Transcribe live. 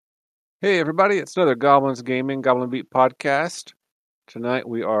Hey everybody, it's another Goblins Gaming Goblin Beat podcast. Tonight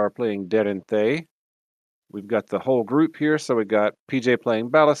we are playing Dead and Thay. We've got the whole group here, so we got PJ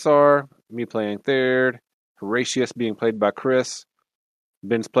playing Balasar, me playing Third, Horatius being played by Chris,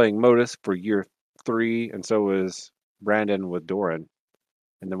 Ben's playing Modus for year 3, and so is Brandon with Doran.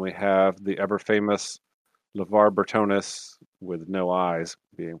 And then we have the ever famous LeVar Bertonis with no eyes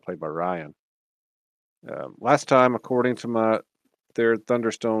being played by Ryan. Last time, according to my Third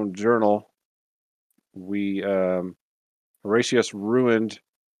Thunderstone journal, we Horatius ruined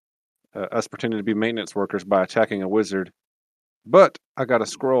us pretending to be maintenance workers by attacking a wizard. But I got a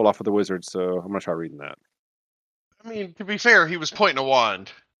scroll off of the wizard, so I'm gonna try reading that. I mean, to be fair, he was pointing a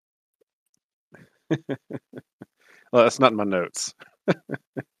wand. Well, that's not in my notes.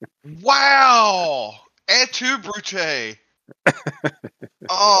 Wow! Et tu, Brute!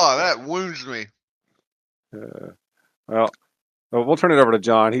 Oh, that wounds me. Uh, well, we'll turn it over to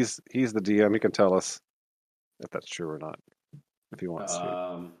John. He's the DM. He can tell us if that's true or not, if he wants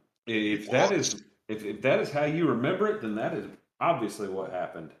to. If that is if that is how you remember it, then that is obviously what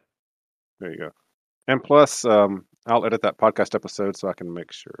happened. There you go. And plus, I'll edit that podcast episode so I can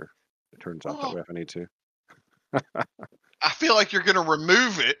make sure it turns out that way if I need to. I feel like you're going to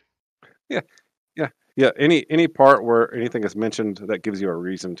remove it. Yeah. Any part where anything is mentioned that gives you a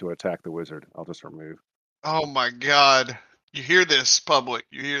reason to attack the wizard, I'll just remove. Oh my god. You hear this, public.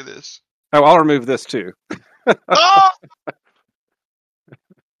 You hear this. Oh, I'll remove this too. Oh!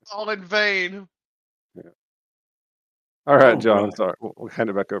 All in vain. All right, Oh, John. well. I'm sorry. We'll hand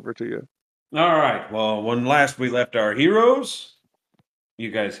it back over to you. All right. Well, when last we left our heroes, you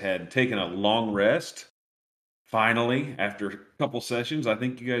guys had taken a long rest. Finally, after a couple sessions, I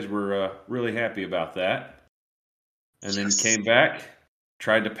think you guys were really happy about that. And then came back,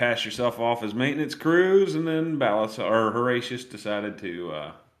 tried to pass yourself off as maintenance crews, and then Horatius decided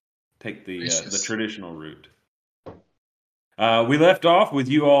to take the traditional route. We left off with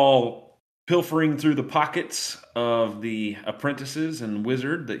you all pilfering through the pockets of the apprentices and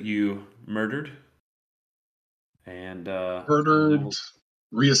wizard that you murdered. And murdered,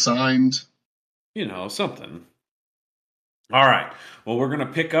 reassigned. You know, something. All right. Well, we're going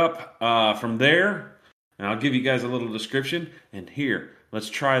to pick up from there, and I'll give you guys a little description. And here, let's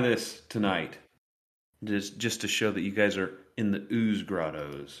try this tonight, just to show that you guys are in the ooze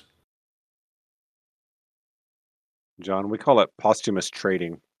grottos. John, we call it posthumous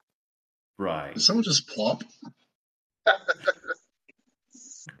trading. Right. Did someone just plop?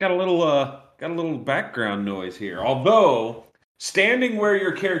 Got a little background noise here. Although, standing where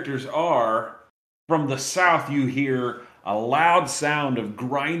your characters are, from the south you hear a loud sound of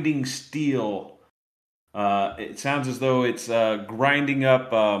grinding steel. It sounds as though it's grinding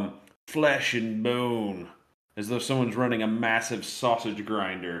up flesh and bone, as though someone's running a massive sausage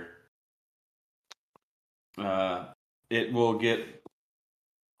grinder. It will get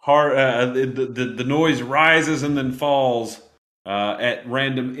hard. The noise rises and then falls at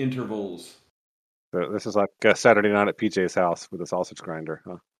random intervals. So this is like a Saturday night at PJ's house with a sausage grinder,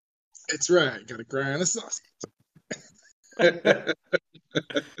 huh? It's right. Gotta grind the sausage.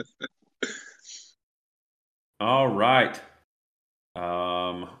 All right.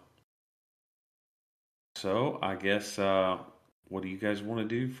 So I guess what do you guys want to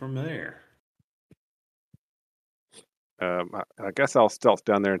do from there? I guess I'll stealth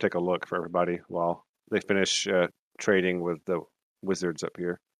down there and take a look for everybody while they finish trading with the wizards up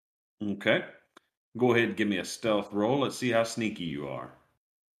here. Okay. Go ahead and give me a stealth roll. Let's see how sneaky you are.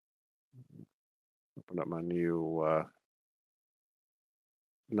 Open up my new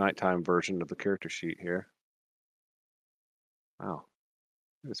nighttime version of the character sheet here. Wow.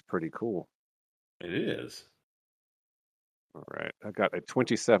 It's pretty cool. It is. All right. I got a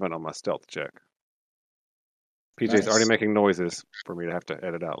 27 on my stealth check. PJ's Nice. already making noises for me to have to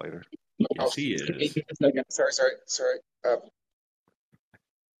edit out later. Yes, he is. Sorry.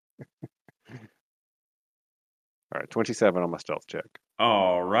 All right, 27 on my stealth check.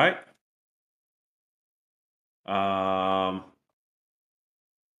 All right.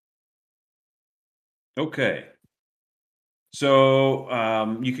 Okay.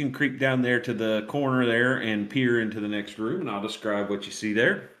 So you can creep down there to the corner there and peer into the next room, and I'll describe what you see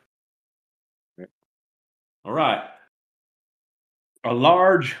there. Okay. All right. A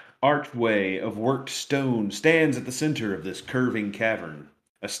large archway of worked stone stands at the center of this curving cavern.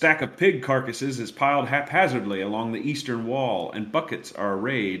 A stack of pig carcasses is piled haphazardly along the eastern wall, and buckets are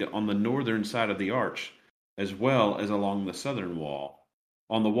arrayed on the northern side of the arch, as well as along the southern wall.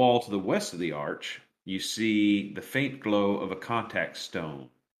 On the wall to the west of the arch, you see the faint glow of a contact stone.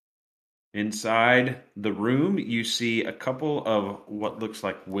 Inside the room, you see a couple of what looks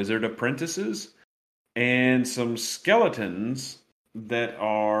like wizard apprentices and some skeletons that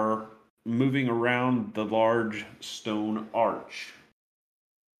are moving around the large stone arch.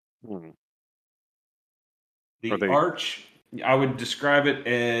 Hmm. The Are they? arch, I would describe it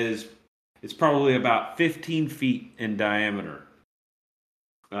as it's probably about 15 feet in diameter,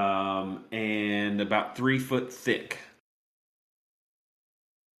 and about 3 foot thick.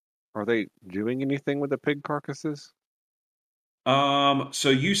 Are they doing anything with the pig carcasses? So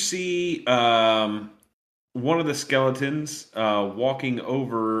you see one of the skeletons walking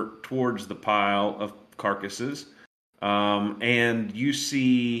over towards the pile of carcasses, and you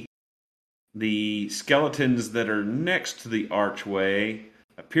see the skeletons that are next to the archway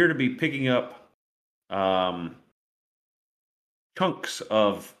appear to be picking up chunks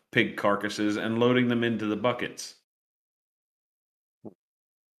of pig carcasses and loading them into the buckets.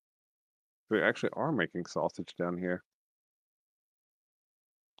 They actually are making sausage down here.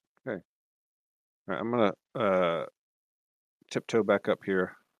 Okay. All right, I'm gonna tiptoe back up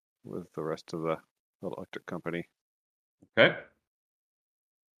here with the rest of the electric company. Okay.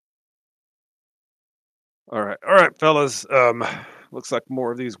 All right, fellas. Looks like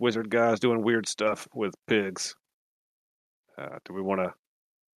more of these wizard guys doing weird stuff with pigs. Do we want to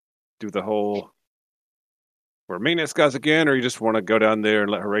do the whole we're maintenance guys again, or you just want to go down there and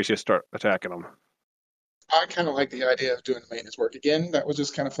let Horatius start attacking them? I kind of like the idea of doing the maintenance work again. That was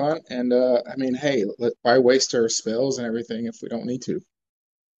just kind of fun. And I mean, hey, why waste our spells and everything if we don't need to?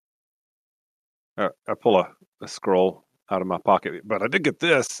 I pull a scroll out of my pocket, but I did get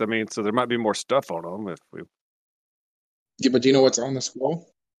this. I mean, so there might be more stuff on them if we. Yeah, but do you know what's on the scroll?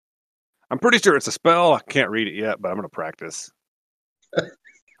 I'm pretty sure it's a spell. I can't read it yet, but I'm gonna practice.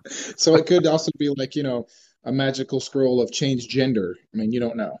 So it could also be like, a magical scroll of change gender. I mean, you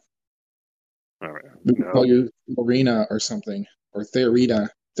don't know. All right. We could call No. you Lorena or something, or Therina,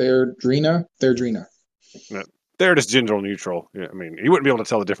 Therdrina. No. They're just gender neutral. Yeah, I mean, you wouldn't be able to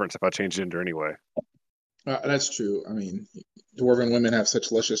tell the difference if I changed gender anyway. That's true. I mean, dwarven women have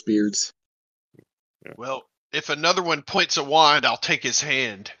such luscious beards. Well, if another one points a wand, I'll take his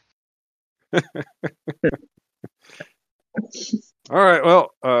hand. All right.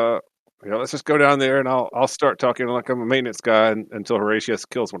 Well, let's just go down there, and I'll start talking like I'm a maintenance guy until Horatius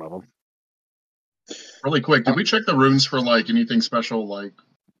kills one of them. Really quick, did we check the rooms for like anything special, like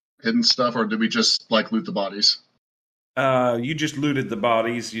hidden stuff, or did we just like loot the bodies? You just looted the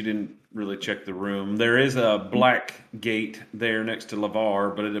bodies. You didn't really check the room. There is a black gate there next to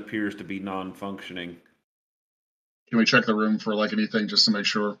Lavar, but it appears to be non-functioning. Can we check the room for like anything just to make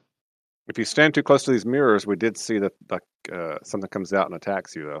sure? If you stand too close to these mirrors, we did see that like something comes out and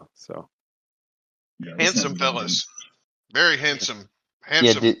attacks you, though. So Yeah, that's Handsome not fellas. Very handsome. Yeah,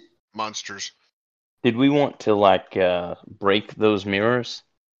 Handsome monsters. did we want to like break those mirrors?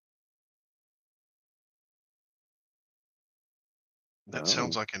 That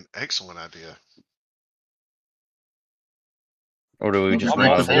sounds like an excellent idea. Or do we Well, just break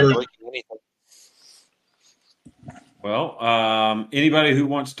want the to mirror. Well, anybody who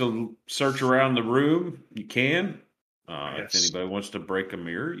wants to search around the room, you can. If Yes. anybody wants to break a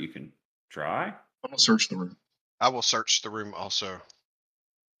mirror, you can try. I'm gonna search the room. I will search the room also.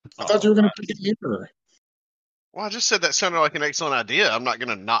 I thought you were going to pick a mirror. Well, I just said that sounded like an excellent idea. I'm not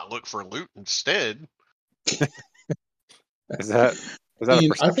going to not look for loot instead. Is that a I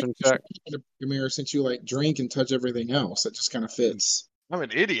perception think you check? should pick a mirror since you like drink and touch everything else. That just kind of fits. I'm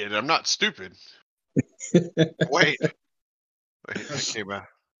an idiot. I'm not stupid. Wait. That came out.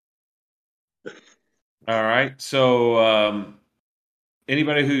 All right. So,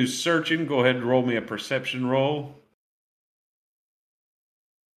 anybody who's searching, go ahead and roll me a perception roll.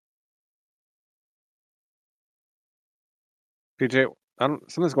 PJ,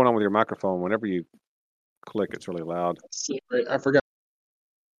 something's going on with your microphone. Whenever you click, it's really loud. Right, I forgot.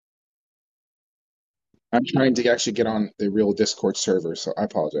 I'm trying to actually get on the real Discord server, so I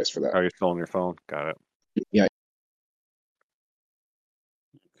apologize for that. Oh, you're still on your phone. Got it. Yeah.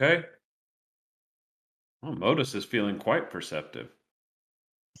 Okay. Well, Modus is feeling quite perceptive.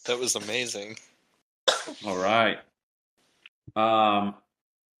 That was amazing. All right.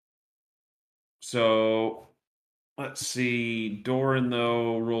 So let's see. Doran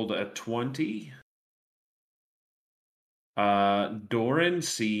though rolled a 20. Doran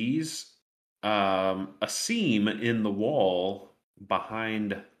sees a seam in the wall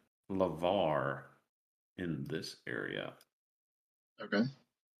behind Lavar in this area. Okay.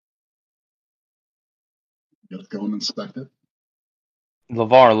 Let's go and inspect it.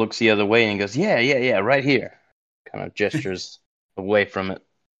 LeVar looks the other way and goes, yeah, right here. Kind of gestures away from it.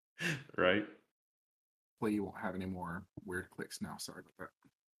 Right. Hopefully you won't have any more weird clicks now. Sorry about that.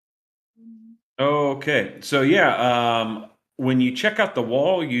 Okay. So yeah, when you check out the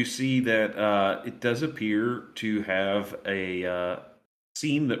wall, you see that it does appear to have a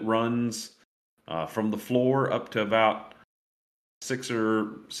seam that runs from the floor up to about 6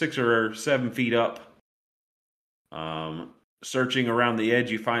 or 7 feet up. Searching around the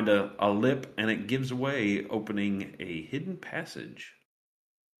edge, you find a lip, and it gives away, opening a hidden passage.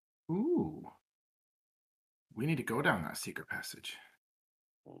 Ooh. We need to go down that secret passage.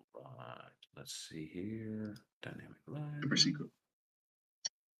 All right. Let's see here. Dynamic line. Super secret.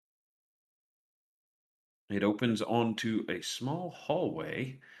 It opens onto a small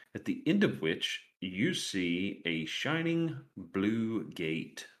hallway, at the end of which you see a shining blue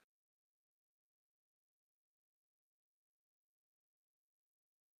gate.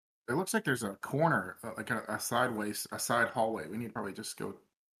 It looks like there's a corner, like a sideways, a side hallway. We need to probably just go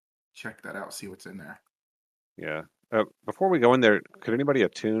check that out, see what's in there. Yeah. Before we go in there, could anybody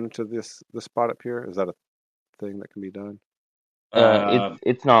attune to this spot up here? Is that a thing that can be done?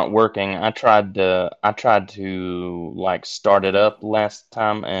 It's not working. I tried to like start it up last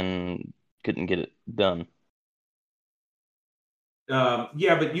time and couldn't get it done.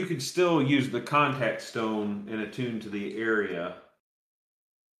 Yeah, but you could still use the contact stone and attune to the area.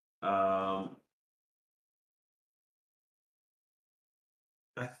 I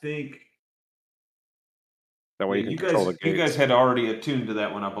think That way yeah, you can control the gates. you guys had already attuned to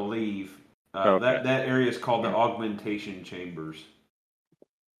that one, I believe. Okay. That area is called the augmentation chambers.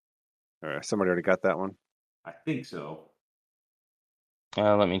 All right. Somebody already got that one. I think so.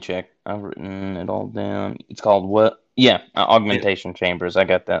 Let me check. I've written it all down. It's called what? Yeah, augmentation chambers. I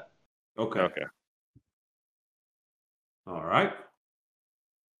got that. Okay. Okay. All right.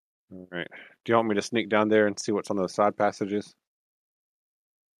 All right. Do you want me to sneak down there and see what's on those side passages?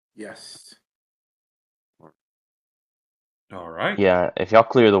 Yes. All right. Yeah, if y'all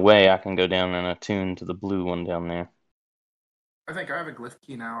clear the way, I can go down and attune to the blue one down there. I think I have a glyph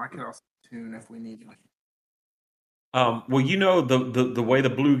key now. I can also tune if we need it. Well, you know the way the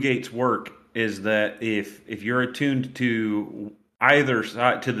blue gates work is that if you're attuned to either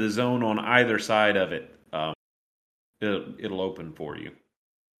side, to the zone on either side of it, it'll open for you.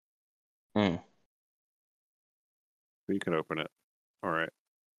 Hmm. You can open it. All right.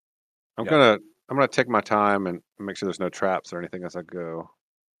 I'm Yeah. gonna take my time and make sure there's no traps or anything as I go.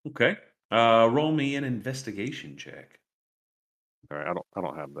 Okay. Roll me an investigation check. All right. I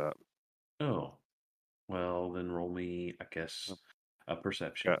don't have that. Oh, well then roll me, I guess, a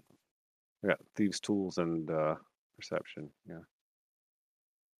perception. I got thieves' tools and perception. Yeah.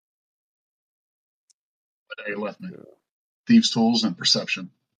 But hey, left me. Thieves' tools and perception.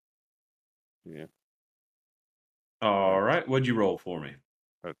 Yeah. All right. What'd you roll for me?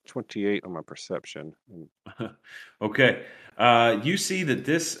 28 on my perception. Okay. You see that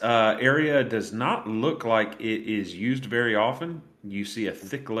this area does not look like it is used very often. You see a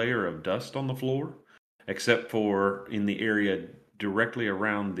thick layer of dust on the floor, except for in the area directly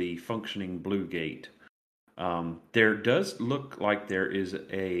around the functioning blue gate. There does look like there is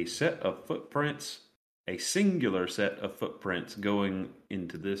a set of footprints, a singular set of footprints going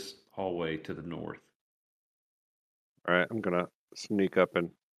into this hallway to the north. All right. I'm gonna sneak up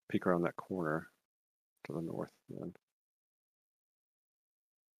and peek around that corner to the north. Then.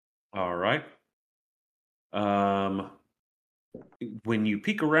 All right. When you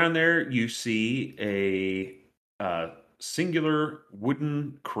peek around there, you see a singular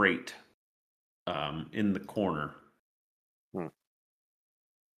wooden crate in the corner.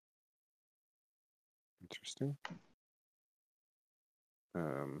 Interesting. All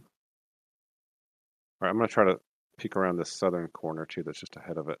right. I'm gonna try to peek around this southern corner too. That's just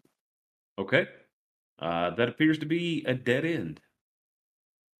ahead of it. Okay. That appears to be a dead end.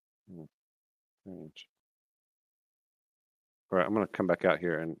 Strange. All right. I'm gonna come back out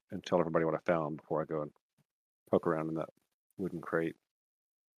here and tell everybody what I found before I go and poke around in that wooden crate.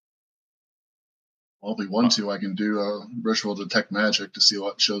 Well, if we want to, I can do a ritual detect magic to see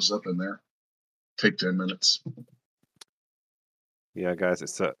what shows up in there. Take 10 minutes. Yeah, guys,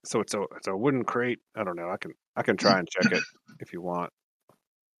 it's a wooden crate. I don't know. I can try and check it if you want.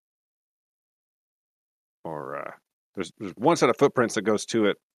 Or there's one set of footprints that goes to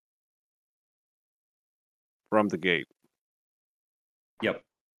it from the gate. Yep.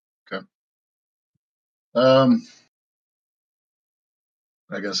 Okay.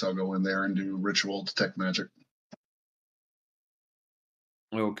 I guess I'll go in there and do ritual detect magic.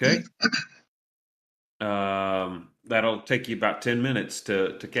 Okay. That'll take you about 10 minutes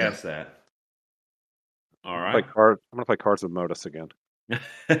to cast that. All right. I'm gonna play Cards of Modus again.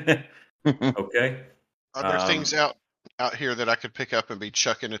 Okay. Are there things out here that I could pick up and be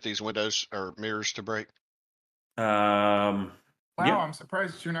chucking at these windows or mirrors to break? Wow, Yeah. I'm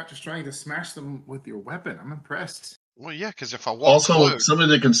surprised that you're not just trying to smash them with your weapon. I'm impressed. Well, yeah, because if I walk Also, close, something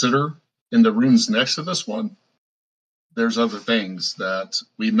to consider in the rooms next to this one, there's other things that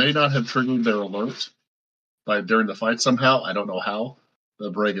we may not have triggered their alert during the fight somehow. I don't know how.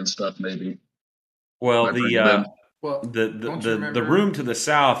 The Bragan stuff, maybe. Well, Might bring them in. Well, the room to the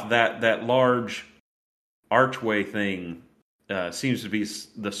south, that large archway thing, seems to be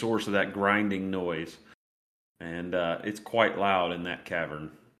the source of that grinding noise, and it's quite loud in that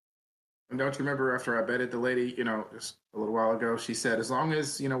cavern. And don't you remember after I betted the lady, just a little while ago, she said, as long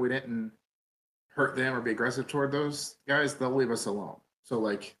as, we didn't hurt them or be aggressive toward those guys, they'll leave us alone.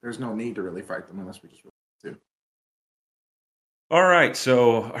 So, there's no need to really fight them unless we just really do. All right,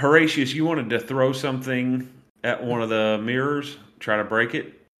 so Horatius, you wanted to throw something at one of the mirrors, try to break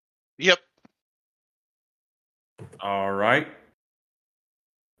it? Yep. All right.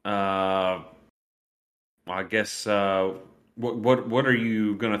 I guess what are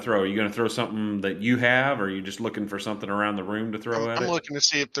you going to throw? Are you going to throw something that you have, or are you just looking for something around the room to throw at it? I'm looking to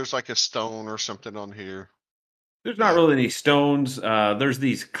see if there's a stone or something on here. There's not really any stones. There's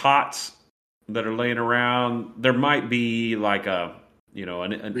these cots that are laying around. There might be an We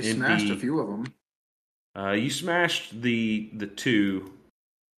empty. smashed a few of them. You smashed the two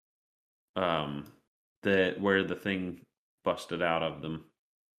that where the thing busted out of them.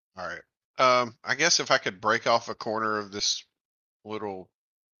 All right. I guess if I could break off a corner of this little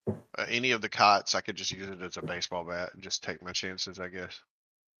any of the cots, I could just use it as a baseball bat and just take my chances, I guess.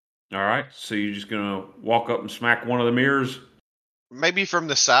 All right. So you're just gonna walk up and smack one of the mirrors? Maybe from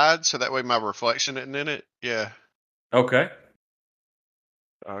the side, so that way my reflection isn't in it. Yeah. Okay.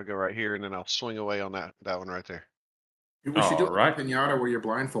 I'll go right here, and then I'll swing away on that one right there. We should do Right. a pinata where you're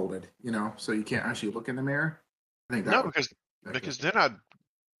blindfolded, so you can't actually look in the mirror. I think that No, would- because then I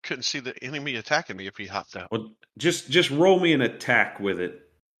couldn't see the enemy attacking me if he hopped out. Well, just roll me an attack with it.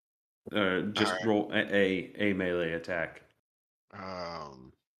 Just right. roll a melee attack. I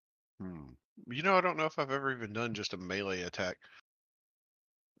don't know if I've ever even done just a melee attack.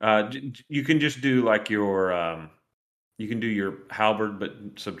 You can just do your you can do your halberd, but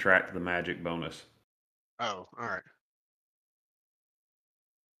subtract the magic bonus. Oh, all right.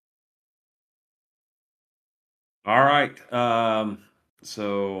 All right.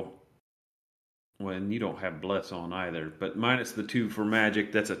 So when you don't have bless on either, but minus the 2 for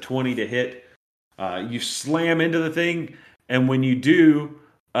magic, that's a 20 to hit. You slam into the thing, and when you do,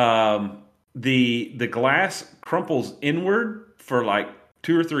 the glass crumples inward for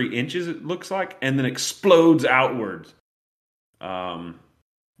 2 or 3 inches, it looks like, and then explodes outwards.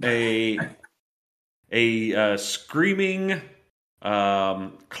 A screaming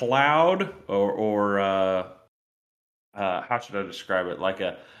cloud, or how should I describe it? Like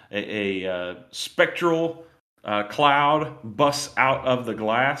a spectral cloud busts out of the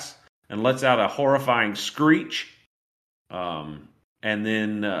glass and lets out a horrifying screech, and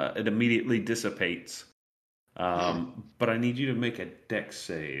then it immediately dissipates. But I need you to make a dex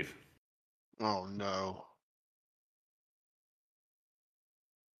save. Oh no!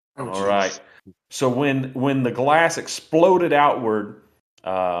 All right. So when the glass exploded outward,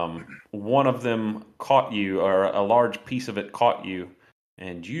 one of them caught you, or a large piece of it caught you,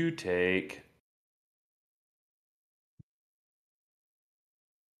 and you take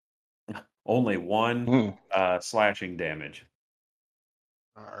only 1 slashing damage.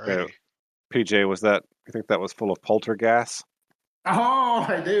 All right. PJ, you think that was full of poltergeist? Oh,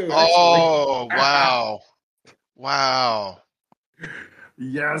 I do. Oh, wow. Wow.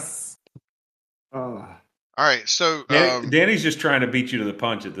 Yes. All right, so Danny's just trying to beat you to the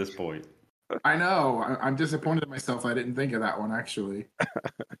punch at this point. I know. I'm disappointed in myself. I didn't think of that one, actually.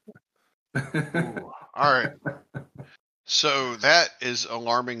 Ooh, all right. So that is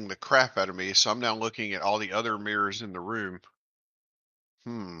alarming the crap out of me. So I'm now looking at all the other mirrors in the room.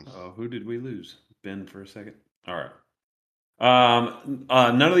 Who did we lose? Ben for a second? All right.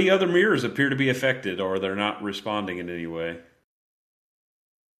 None of the other mirrors appear to be affected, or they're not responding in any way.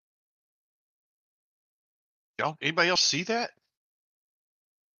 Anybody else see that?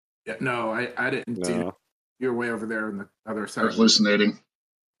 Yeah, no, I didn't see it. You're way over there on the other side. They're hallucinating.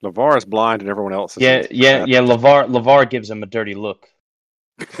 LeVar is blind and everyone else is. Yeah. LeVar gives him a dirty look.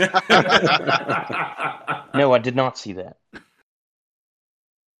 No, I did not see that.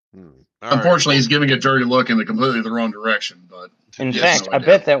 Unfortunately, he's giving a dirty look in completely the wrong direction. But in fact, I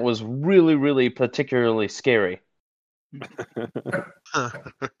bet that was really, really particularly scary.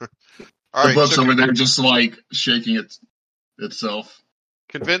 All right, the book's over there just shaking itself.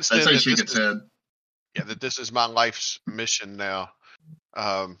 convinced I'd then say that shake this its is head. that this is my life's mission now.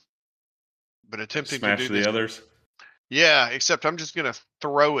 But attempting Smash to do the this. others. Yeah, except I'm just gonna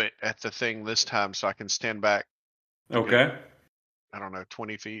throw it at the thing this time so I can stand back. Okay. I don't know,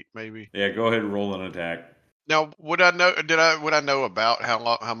 20 feet maybe. Yeah, go ahead and roll an attack. Now, would I know about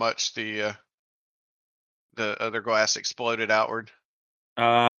how much the other glass exploded outward?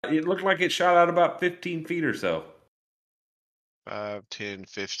 It looked like it shot out about 15 feet or so. 5, 10,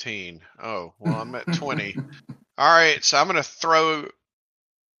 15. Oh, well, I'm at 20. All right, so I'm going to throw,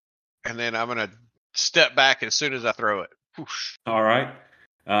 and then I'm going to step back as soon as I throw it. Whoosh. All right.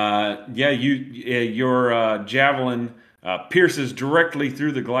 Your javelin pierces directly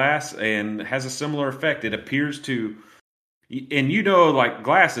through the glass and has a similar effect. It appears to, and like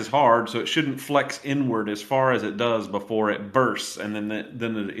glass is hard, so it shouldn't flex inward as far as it does before it bursts, and then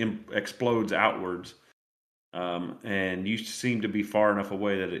it explodes outwards. And you seem to be far enough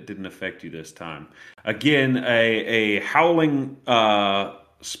away that it didn't affect you this time. Again, a howling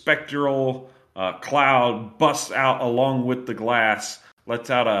spectral cloud busts out along with the glass, lets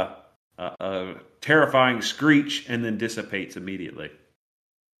out a terrifying screech, and then dissipates immediately.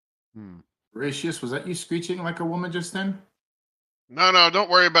 Gracious, was that you screeching like a woman just then? No, don't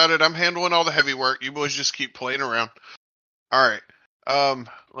worry about it. I'm handling all the heavy work. You boys just keep playing around. All right.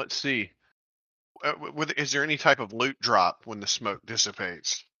 Let's see. Is there any type of loot drop when the smoke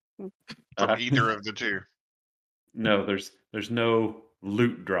dissipates from either of the two? No, there's no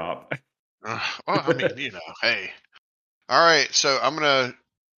loot drop. Well, I mean, hey. All right, so I'm gonna.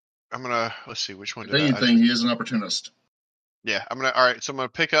 Let's see, which one If did anything, he is an opportunist. Yeah, all right, so I'm gonna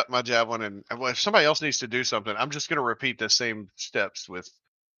pick up my javelin, and if somebody else needs to do something, I'm just gonna repeat the same steps with.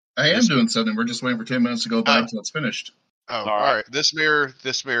 I am doing something. We're just waiting for 10 minutes to go by until it's finished. Oh, all right. This mirror,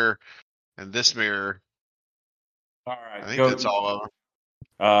 and this mirror. All right. I think that's all of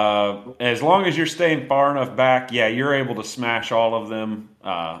them. As long as you're staying far enough back, yeah, you're able to smash all of them,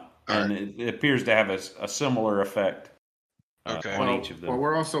 and it appears to have a similar effect on each of them. Well,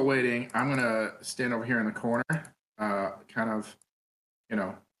 we're also waiting. I'm going to stand over here in the corner, kind of,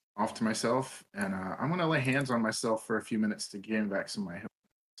 off to myself, and I'm going to lay hands on myself for a few minutes to gain back some of my health.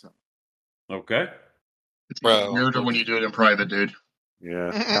 Okay. It's weirder when you do it in private, dude.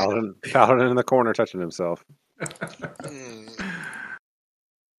 Yeah, Paladin in the corner touching himself.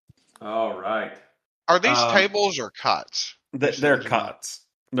 All right. Are these tables or cots? They're cots.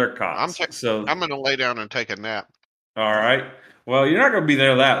 They're cots. I'm going to lay down and take a nap. All right. Well, you're not going to be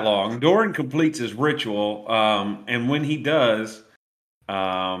there that long. Doran completes his ritual, and when he does,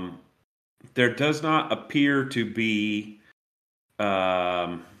 there does not appear to be.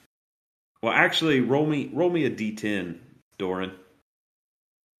 Well, actually, roll me a d10, Doran.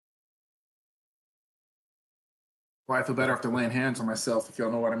 Well, I feel better after laying hands on myself, if y'all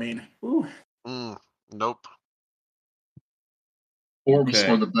know what I mean. Ooh. Nope. 4 was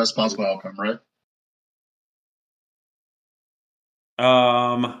for the best possible outcome, right?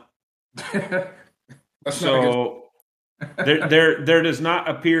 So there does not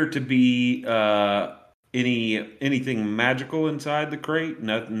appear to be anything magical inside the crate.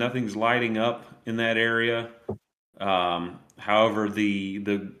 Nothing's lighting up in that area. However,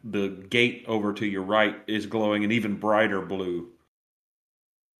 the gate over to your right is glowing an even brighter blue.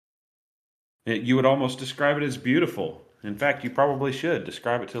 You would almost describe it as beautiful. In fact, you probably should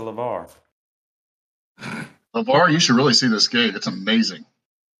describe it to LeVar. LeVar, you should really see this gate. It's amazing.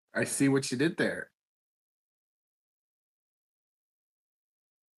 I see what you did there.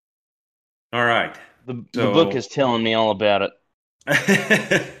 All right. The book is telling me all about it.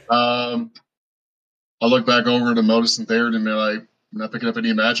 I'll look back over to Modus and Thayer and be like, I'm not picking up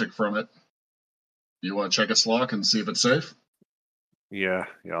any magic from it. Do you want to check its lock and see if it's safe? Yeah,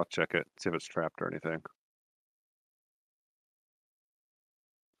 I'll check it, see if it's trapped or anything.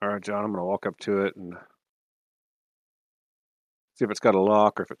 All right, John, I'm going to walk up to it and see if it's got a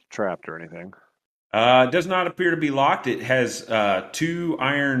lock or if it's trapped or anything. It does not appear to be locked. It has 2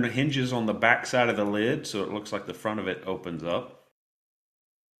 iron hinges on the back side of the lid, so it looks like the front of it opens up.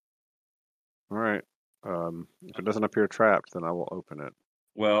 All right. If it doesn't appear trapped, then I will open it.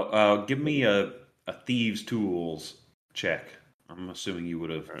 Well, give me a thieves' tools check. I'm assuming you would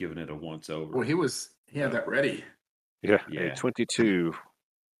have given it a once over. Well, he had that ready. Yeah. A 22.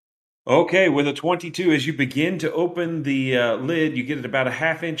 Okay, with a 22, as you begin to open the lid, you get it about a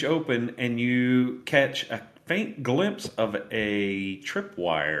half-inch open, and you catch a faint glimpse of a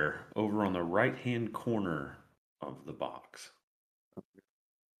tripwire over on the right-hand corner of the box.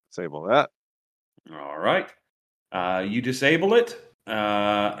 Disable that. All right. You disable it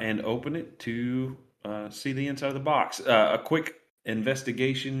and open it to see the inside of the box. A quick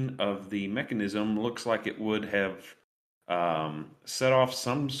investigation of the mechanism looks like it would have set off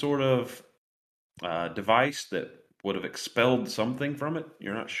some sort of device that would have expelled something from it.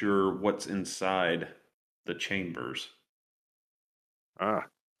 You're not sure what's inside the chambers. Ah,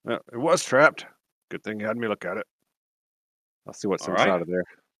 well, it was trapped. Good thing you had me look at it. I'll see what's All inside right. of there.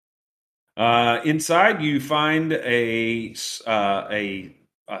 Inside, you find a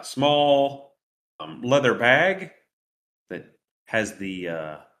small leather bag that has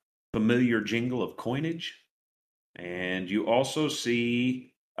the familiar jingle of coinage, and you also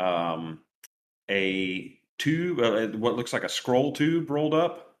see a tube, what looks like a scroll tube rolled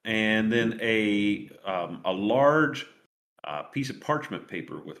up, and then a large piece of parchment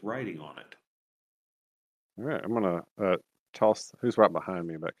paper with writing on it. All right, I'm gonna toss. Who's right behind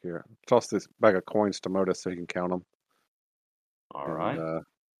me back here? Toss this bag of coins to Modus so he can count them. All right.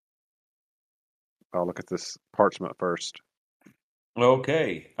 I'll look at this parchment first.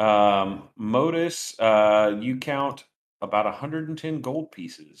 Okay. Modus, you count about 110 gold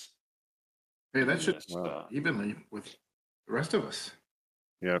pieces. Hey, that in should this, evenly with the rest of us.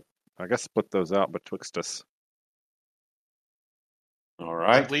 Yeah, I guess split those out betwixt us. all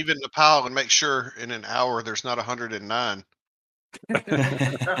right. Leave it in the pile and make sure in an hour there's not 109.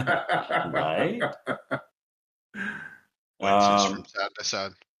 Right. Wedges from side to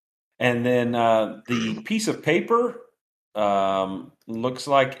side. And then the piece of paper looks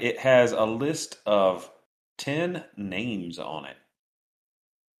like it has a list of 10 names on it.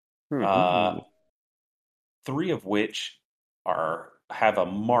 3 of which have a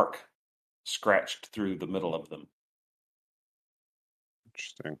mark scratched through the middle of them.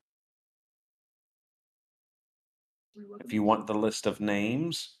 Interesting. If you want the list of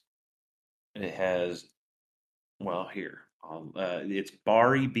names, it has, well, here. It's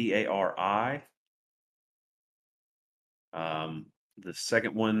Bari, Bari. The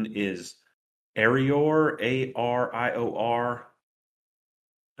second one is Arior, Arior.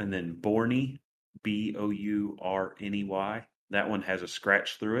 And then Borny, Bourney. That one has a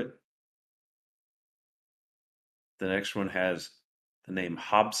scratch through it. The next one has the name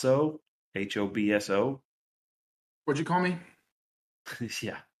Hobso, Hobso. What'd you call me?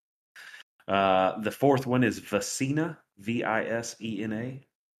 Yeah. The fourth one is Visena, Visena.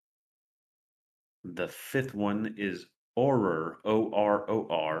 The fifth one is Oror,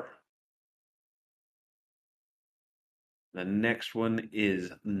 Oror. The next one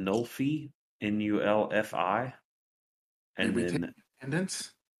is Nulfi, Nulfi. And Did we then take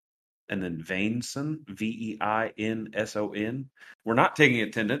attendance? And then Vainson, Veinson. We're not taking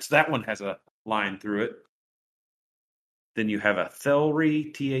attendance. That one has a line through it. Then you have a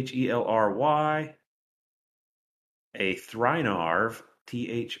Thelry, Thely, a Thrinarv,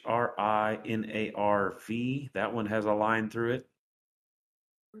 Thrinarv. That one has a line through it.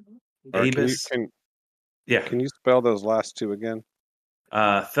 Abus. Can you spell those last two again?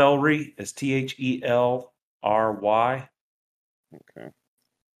 Thelry is Thely. Okay.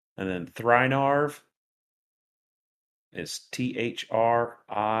 And then Thrinarv is Thrinarv.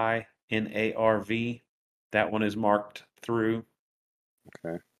 That one is marked through.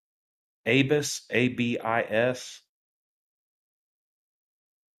 Okay. Abis, Abis.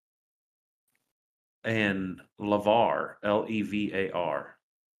 And Levar, Levar.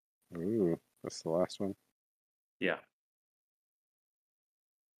 Ooh, that's the last one. Yeah.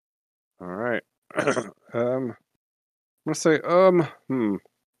 All right. I'm gonna say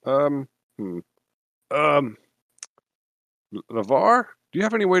LeVar, do you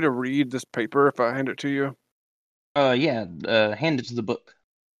have any way to read this paper if I hand it to you? Yeah, hand it to the book.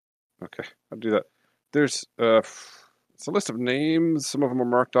 Okay, I'll do that. There's it's a list of names. Some of them are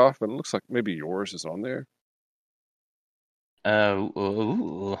marked off, and it looks like maybe yours is on there.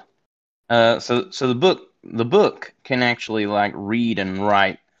 So the book can actually like read and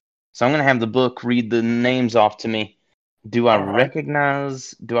write. So I'm gonna have the book read the names off to me. Do I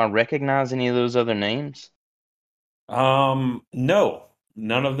recognize any of those other names? No,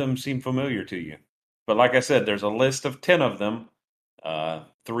 none of them seem familiar to you. But like I said, there's a list of 10 of them.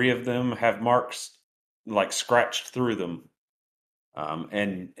 3 of them have marks like scratched through them.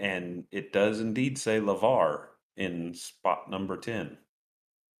 And it does indeed say LeVar in spot number 10.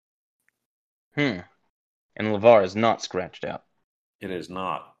 And LeVar is not scratched out. It is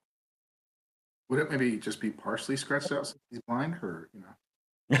not. Would it maybe just be partially scratched out since he's blind, or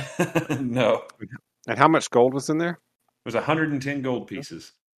No. And how much gold was in there? It was 110 gold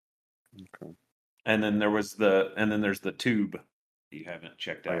pieces. Okay. And then there's the tube you haven't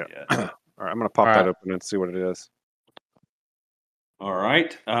checked out yet. All right, I'm gonna pop that open and see what it is. All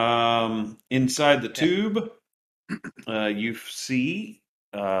right. Inside the tube, you see,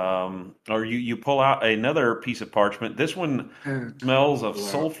 or you pull out another piece of parchment. This one smells of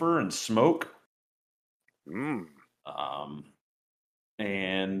sulfur and smoke, Mm.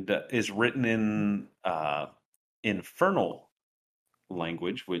 and is written in infernal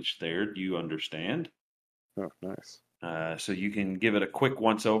language, which there you understand. Oh, nice. So you can give it a quick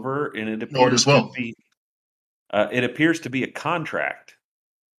once over, and it Know it appears as well. to be. It appears to be a contract.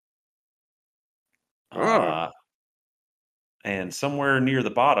 Oh. And somewhere near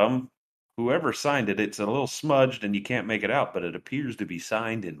the bottom, whoever signed it, it's a little smudged and you can't make it out, but it appears to be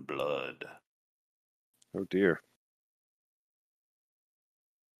signed in blood. Oh dear.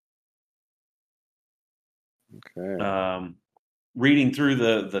 Okay. Reading through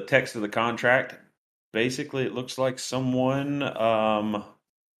the text of the contract, basically it looks like someone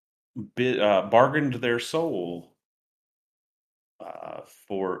bargained their soul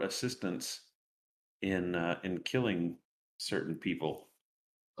for assistance in killing certain people.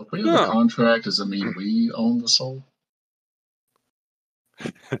 If we have a contract, does it mean we own the soul?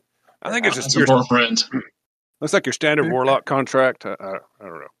 I think it's just That's your, a friend. looks like your standard warlock contract. I don't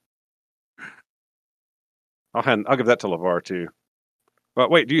know. I'll give that to LeVar too. But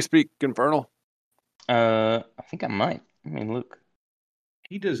wait, do you speak Infernal? I think I might. I mean, look.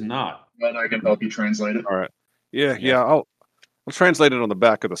 He does not. But I can help you translate it. All right. Yeah. Yeah. I'll translate it on the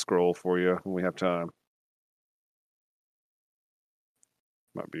back of the scroll for you when we have time.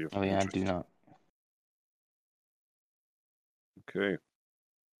 Might be. Oh yeah, I do not. Okay.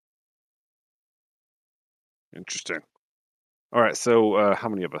 Interesting. All right. So, how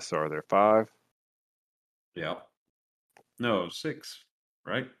many of us are there? 5? Yeah. No, 6,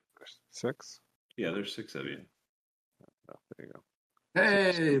 right? 6? Yeah, there's 6 of you. Oh, there you go.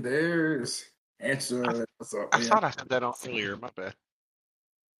 Hey, there's answer. What's up, I man? thought I said that on earlier. My bad.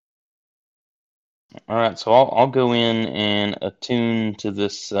 All right, so I'll go in and attune to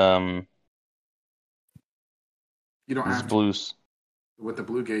this You don't this have to blues. with the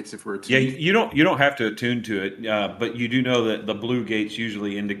blue gates if we're Yeah, attuned. you don't have to attune to it, but you do know that the blue gates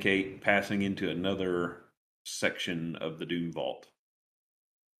usually indicate passing into another section of the Doom Vault.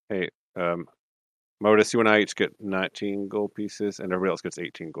 Hey, Modus, you and I each get 19 gold pieces, and everybody else gets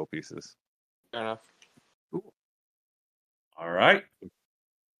 18 gold pieces. Fair enough. All right.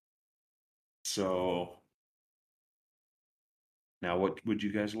 So now, what would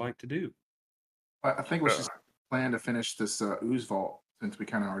you guys like to do? I think we should plan to finish this ooze vault since we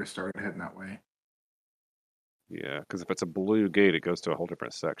kind of already started heading that way. Yeah, because if it's a blue gate, it goes to a whole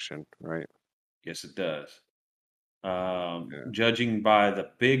different section, right? Yes, it does. Judging by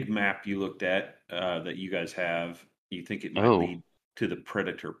the big map you looked at that you guys have, you think it might lead to the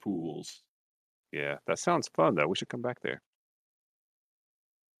Predator pools. Yeah, that sounds fun, though. We should come back there.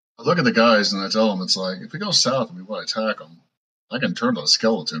 I look at the guys and I tell them, it's like, if we go south and we want to attack them, I can turn those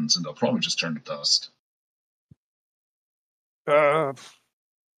skeletons and they'll probably just turn to dust. Yeah,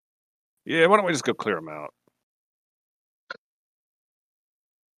 why don't we just go clear them out?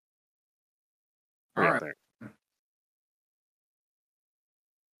 All right.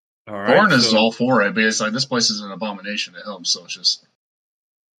 All right. Thorn is all for it, but it's like, this place is an abomination to him, so it's just...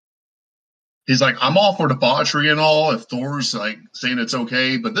 He's like, I'm all for debauchery and all, if Thor's like saying it's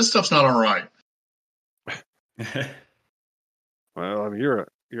okay, but this stuff's not all right. Well, I mean,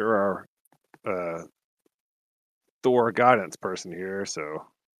 you're our Thor guidance person here, so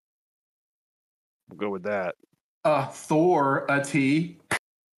we'll go with that. Thor, a T.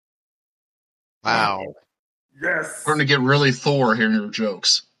 Wow. Yes. We're going to get really Thor hearing your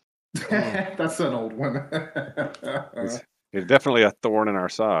jokes. That's an old one. He's definitely a thorn in our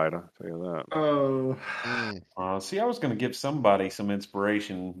side, I'll tell you that. Oh. See, I was going to give somebody some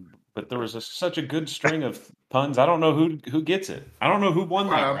inspiration, but there was such a good string of puns. I don't know who gets it. I don't know who won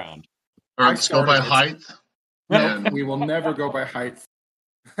that round. All right, let's go by height. No, we will never go by height.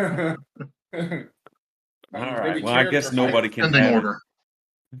 All right. Well, I guess nobody can have it.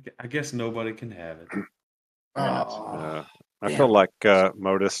 I guess nobody can have it. I feel like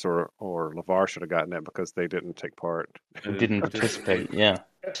Modus or LeVar should have gotten it because they didn't take part. Didn't participate, yeah.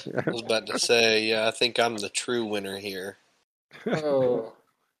 I was about to say, yeah, I think I'm the true winner here. Oh.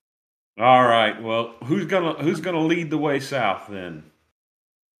 All right. Well, who's gonna lead the way south then?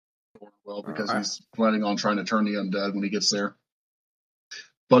 Well, because he's planning on trying to turn the undead when he gets there.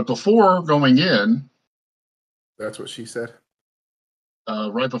 But before going in, that's what she said.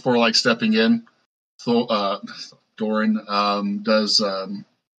 Right before like stepping in, Doran does the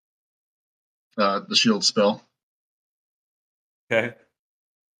shield spell. Okay.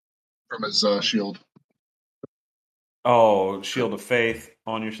 From his shield. Oh, shield of faith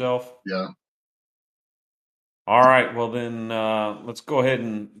on yourself? Yeah. All right. Well, then let's go ahead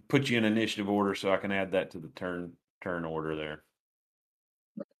and put you in initiative order so I can add that to the turn order there.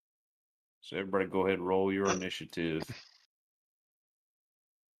 So everybody, go ahead and roll your initiative.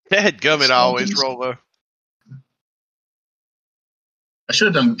 Dadgummit, I always Skeletons. roll low. I should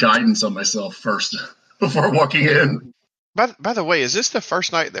have done guidance on myself first before walking in. By the way, is this the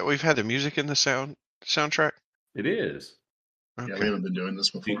first night that we've had the music in the soundtrack? It is. Yeah, we Okay. haven't been doing this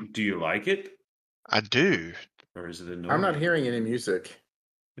before. Do you like it, I do. or is it annoying? I'm not hearing any music.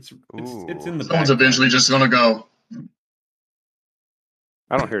 It's Ooh. in the Someone's background. eventually just gonna go.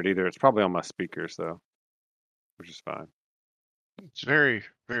 I don't hear it either. It's probably on my speakers though, which is fine. It's very,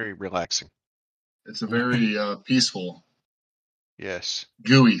 very relaxing. It's a very peaceful, Yes.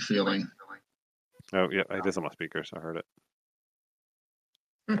 gooey feeling. Oh yeah, it is on my speakers. I heard it.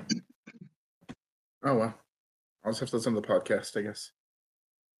 Oh well, I'll just have to listen to the podcast, I guess.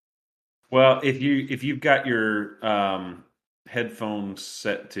 Well, if you've got your headphones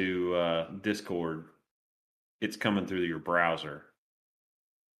set to Discord, it's coming through your browser.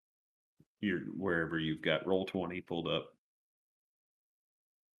 Wherever you've got Roll20 pulled up.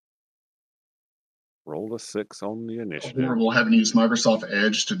 Roll a 6 on the initiative. Horrible having to use Microsoft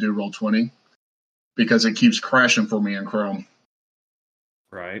Edge to do Roll20 because it keeps crashing for me in Chrome.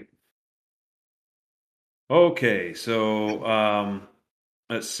 Right. Okay, so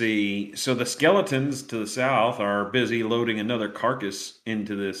let's see. So the skeletons to the south are busy loading another carcass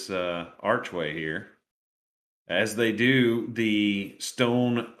into this archway here. As they do, the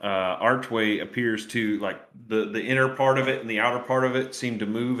stone archway appears to, like, the inner part of it and the outer part of it seem to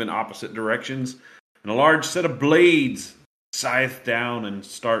move in opposite directions. And a large set of blades scythe down and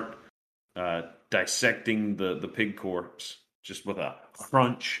start dissecting the pig corpse just with a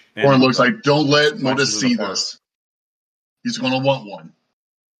crunch. Or it looks like, don't let slices Modus it see apart. this. He's going to want one.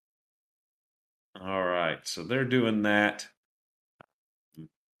 All right, so they're doing that.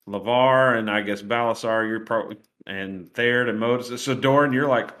 Lavar and I guess Balasar, you're probably, and Thayard and Modus. So Doran, you're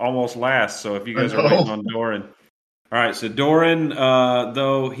like almost last. So if you guys are waiting on Doran. All right, so Doran,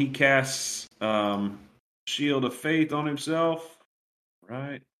 though, he casts Shield of Faith on himself.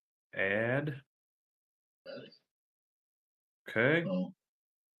 Right. Add. Okay. Oh.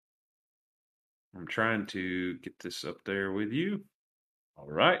 I'm trying to get this up there with you. All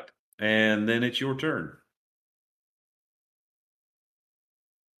right. And then it's your turn.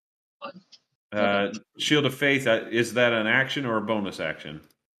 Shield of Faith, is that an action or a bonus action?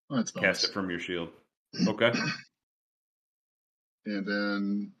 Oh, it's Cast it from your shield. Okay. And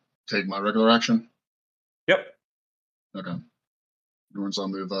then take my regular action. Yep. Okay. Doran's I'll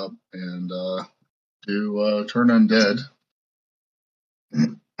move up and do Turn Undead,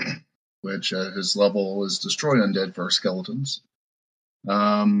 which his level is Destroy Undead for skeletons.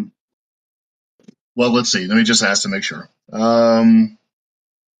 Well, let's see. Let me just ask to make sure.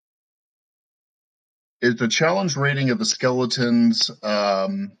 Is the challenge rating of the skeletons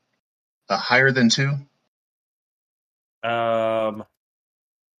higher than 2?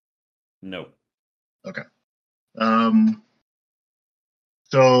 No. Okay.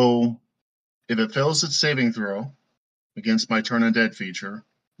 So if it fails its saving throw against my Turn Undead feature,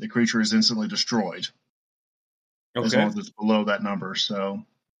 the creature is instantly destroyed. Okay. As long as it's below that number. So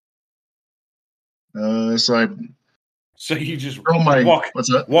so you just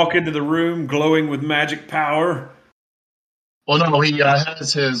walk into the room glowing with magic power. Well, no, he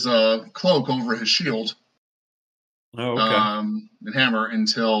has his cloak over his shield. Oh, okay. And hammer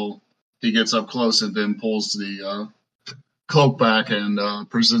until he gets up close and then pulls the cloak back and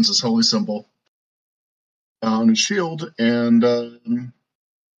presents his holy symbol on his shield. And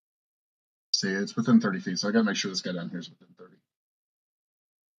see, it's within 30 feet, so I gotta make sure this guy down here is within 30.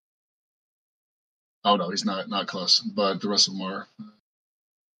 Oh no, he's not close, but the rest of them are.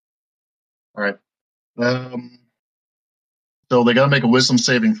 All right. So they gotta make a wisdom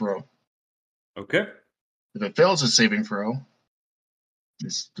saving throw. Okay. If it fails its saving throw,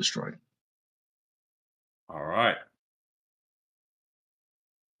 it's destroyed. All right.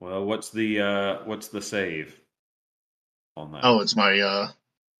 Well, what's the save on that? Oh, it's my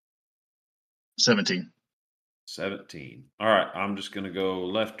 17. 17. All right, I'm just going to go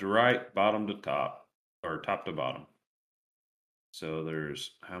left to right, bottom to top, or top to bottom. So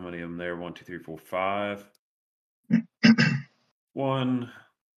there's how many of them there? 1, 2, 3, 4, 5. 1,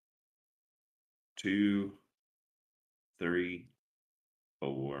 2, 3,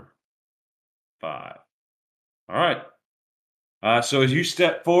 4, 5. All right. So as you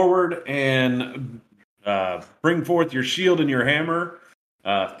step forward and bring forth your shield and your hammer,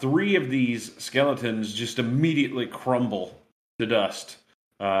 3 of these skeletons just immediately crumble to dust.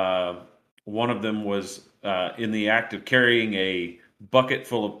 one of them was in the act of carrying a bucket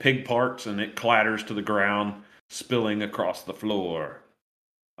full of pig parts, and it clatters to the ground, spilling across the floor.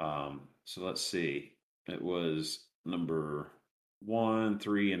 So let's see. It was number 1,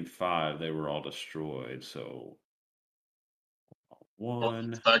 3, and 5. They were all destroyed. So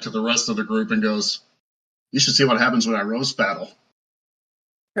one. Back to the rest of the group and goes, "You should see what happens when I roast battle."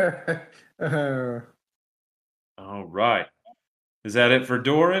 All right. Is that it for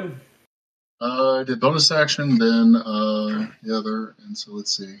Doran? I did bonus action, then the other, and so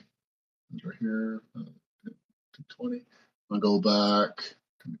let's see. It's right here. 20. I'll go back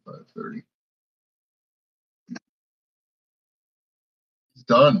 25, 30. It's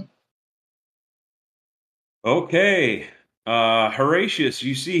done. Okay. Horatius,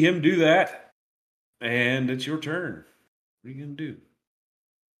 you see him do that, and it's your turn. What are you going to do?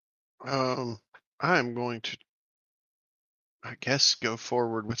 I'm going to, I guess, go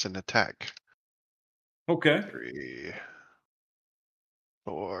forward with an attack. Okay. 3,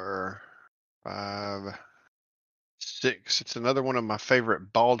 4, 5, 6. It's another one of my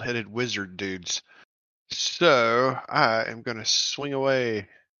favorite bald-headed wizard dudes. So I am going to swing away.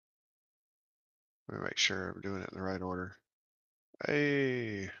 Let me make sure I'm doing it in the right order.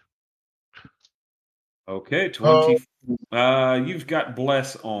 Hey. Okay, 20. You've got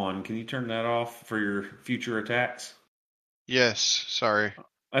Bless on. Can you turn that off for your future attacks? Yes, sorry.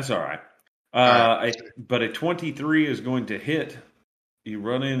 That's all right. All But a 23 is going to hit. You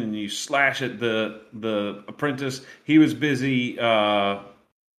run in and you slash at the apprentice. He was busy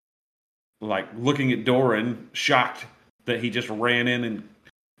looking at Doran, shocked that he just ran in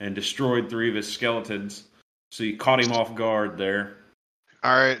and destroyed 3 of his skeletons. So you caught him off guard there.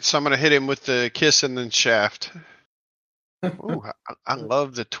 All right, so I'm going to hit him with the kiss and then shaft. Ooh, I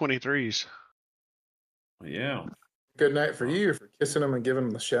love the 23s. Yeah. Good night for you for kissing him and giving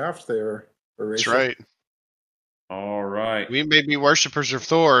him the shaft there. That's right. All right. We may be worshippers of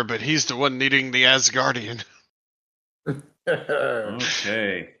Thor, but he's the one needing the Asgardian.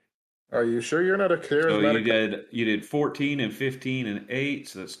 Okay. Are you sure you're not a charismatic? So you did 14 and 15 and 8,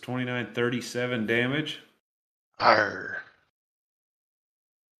 so that's 29, 37 damage. Arr.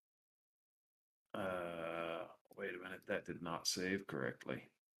 Wait a minute, that did not save correctly.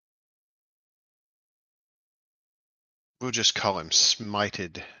 We'll just call him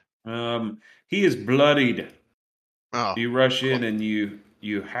smited. He is bloodied. Oh, You rush in and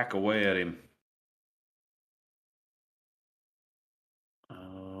you hack away at him.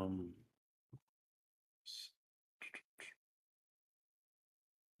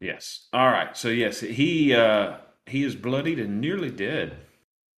 Yes. All right. So yes, he is bloodied and nearly dead.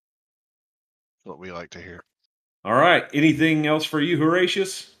 That's what we like to hear. All right. Anything else for you,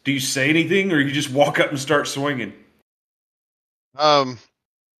 Horatius? Do you say anything, or you just walk up and start swinging? Oh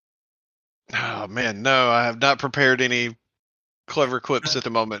man, no, I have not prepared any clever quips at the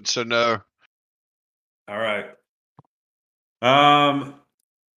moment, so no. All right.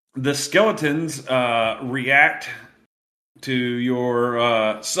 The skeletons react to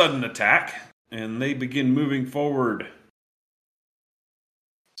your sudden attack, and they begin moving forward.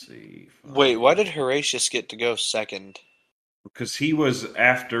 Let's see. Wait, why did Horatius get to go second? Because he was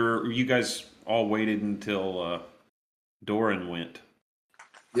after you guys all waited until Doran went.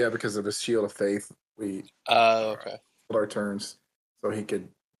 Yeah, because of his shield of faith, we Okay. our turns, so he could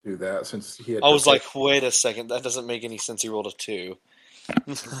do that since he had. I was like, wait a second, that doesn't make any sense. He rolled a 2.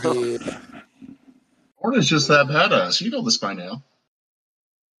 Yeah. Orna's just that badass. You know this by now.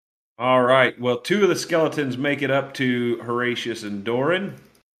 All right. Well, 2 of the skeletons make it up to Horatius and Doran.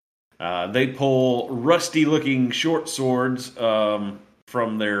 They pull rusty-looking short swords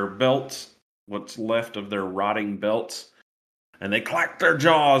from their belts, what's left of their rotting belts, and they clack their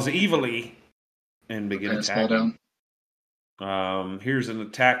jaws evilly and begin attacking. Here's an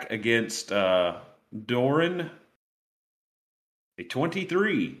attack against Doran. A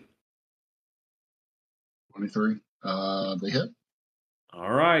 23. 23. They hit. All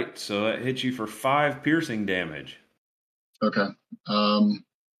right, so that hits you for 5 piercing damage. Okay.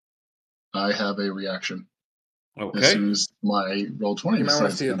 I have a reaction. Okay. As soon as my roll 20 You might want to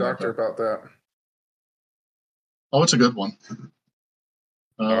decides see a doctor about that. Oh, it's a good one.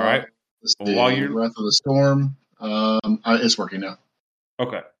 All right. Well, while you're Wrath of the Storm, it's working now.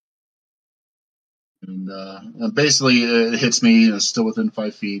 Okay. And basically, it hits me. It's still within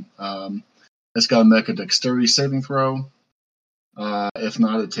 5 feet. It's got to make a dexterity saving throw. If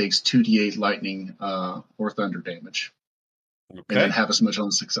not, it takes 2d8 lightning or thunder damage. Okay. And then half as much on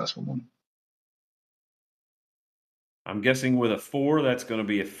the successful one. I'm guessing with a 4, that's going to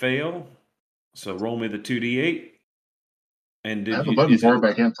be a fail. So roll me the 2d8. And I have a button for it,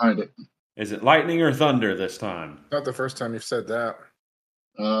 but I can't find it. Is it lightning or thunder this time? Not the first time you've said that.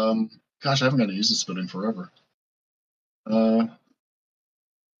 Gosh, I haven't got to use this spin in forever.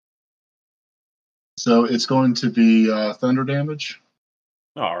 So it's going to be thunder damage.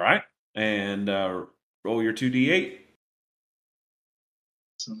 All right. And roll your 2d8.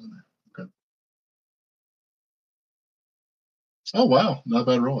 Okay. Oh, wow. Not a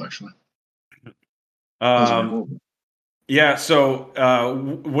bad roll, actually. Yeah,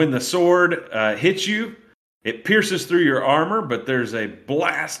 so when the sword hits you, it pierces through your armor, but there's a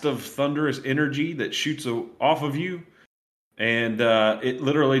blast of thunderous energy that shoots off of you, and it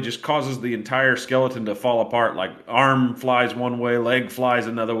literally just causes the entire skeleton to fall apart. Like arm flies one way, leg flies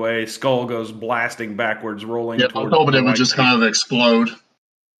another way, skull goes blasting backwards, rolling. Yeah, I was hoping it would just kind of explode.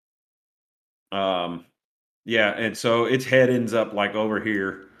 Yeah, and so its head ends up like over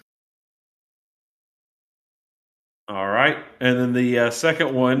here. All right, and then the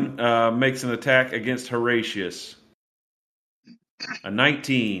second one makes an attack against Horatius. A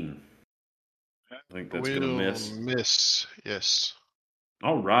 19. I think that's going to miss. Miss, yes.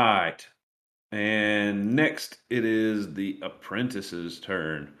 All right. And next, it is the apprentice's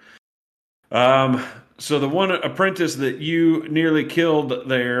turn. So the one apprentice that you nearly killed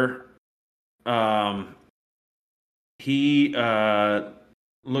there, he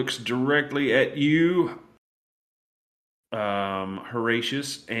looks directly at you,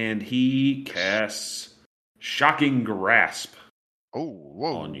 Horatius, and he casts Shocking Grasp. Oh,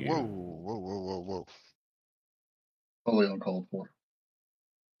 whoa, On you. whoa. Totally uncalled for.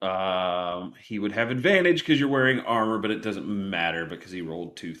 He would have advantage because you're wearing armor, but it doesn't matter because he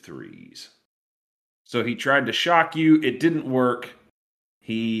rolled 2 3s. So he tried to shock you. It didn't work.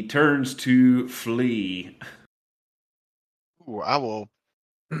 He turns to flee. Ooh, I will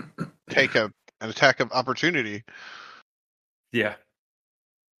take an attack of opportunity. Yeah.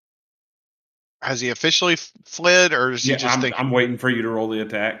 Has he officially fled, or is he just thinking? I'm waiting for you to roll the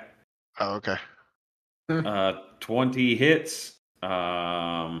attack. Oh, okay. 20 hits,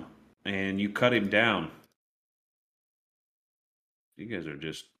 and you cut him down. You guys are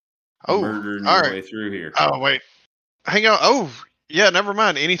just murdering your way through here. Oh, wait. Hang on. Oh, yeah, never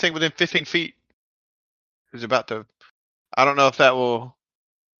mind. Anything within 15 feet is about to... I don't know if that will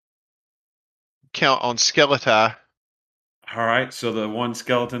count on Skeletai. All right, so the one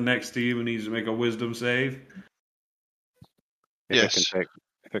skeleton next to you needs to make a wisdom save. Yes.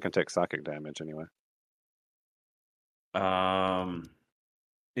 If it can take psychic damage anyway.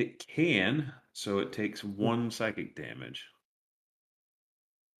 It can, so it takes 1 psychic damage.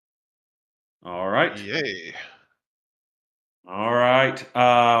 All right. Yay. All right.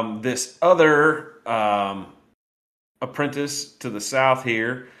 This other apprentice to the south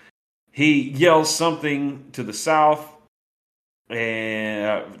here, he yells something to the south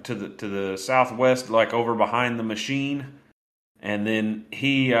and to the southwest, like over behind the machine, and then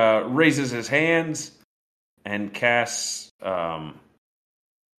he raises his hands and casts.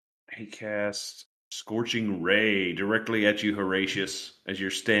 He casts Scorching Ray directly at you, Horatius, as you're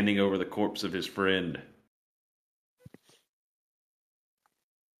standing over the corpse of his friend.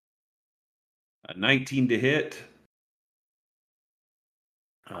 A 19 to hit.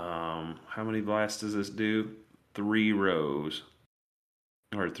 How many blasts does this do? 3 rows.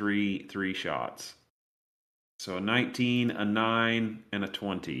 Or three shots. So a 19, a 9, and a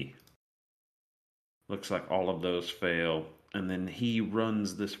 20. Looks like all of those fail. And then he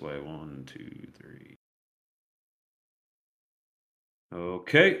runs this way. 1, 2, 3.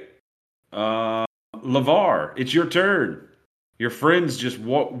 Okay. LeVar, it's your turn. Your friends just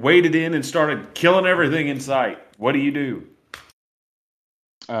waded in and started killing everything in sight. What do you do?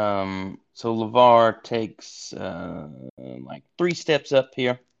 So LeVar takes like 3 steps up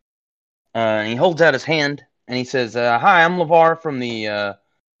here. And he holds out his hand and he says, "Hi, I'm LeVar from the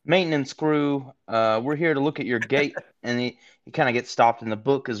maintenance crew. We're here to look at your gate." And he kind of gets stopped, and the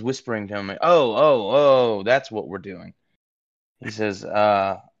book is whispering to him, "Oh, that's what we're doing." He says,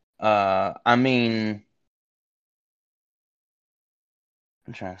 I mean,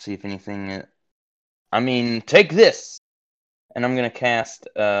 I'm trying to see if anything. Take this, and I'm gonna cast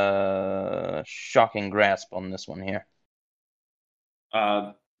Shocking Grasp on this one here.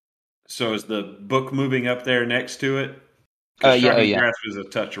 So is the book moving up there next to it? Yeah. Grasp is a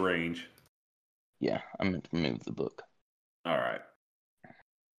touch range. Yeah, I'm going to move the book. All right.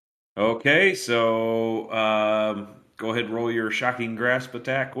 Okay, so go ahead and roll your Shocking Grasp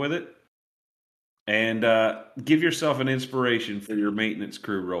attack with it. And give yourself an inspiration for your maintenance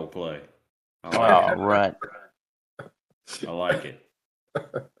crew role play. All right. I like it.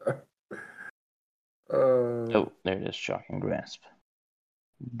 Oh, there it is, Shocking Grasp.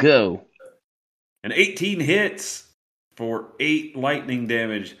 Go. And 18 hits for 8 lightning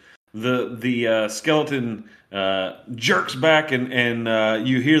damage. The skeleton jerks back, and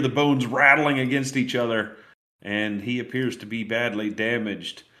you hear the bones rattling against each other, and he appears to be badly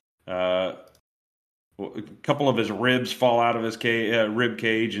damaged. A couple of his ribs fall out of his rib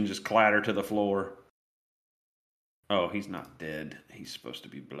cage and just clatter to the floor. Oh, he's not dead. He's supposed to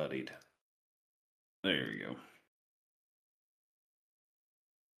be bloodied. There you go.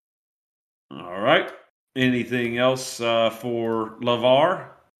 All right. Anything else for Lavar?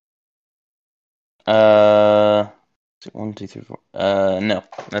 1, 2, 3, 4. No,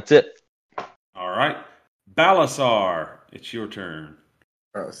 that's it. All right. Balasar, it's your turn.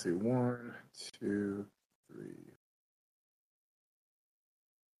 Let's see. 1, 2, 3,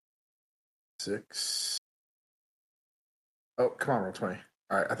 6. Oh, come on, roll 20.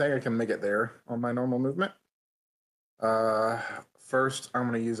 All right, I think I can make it there on my normal movement. First, I'm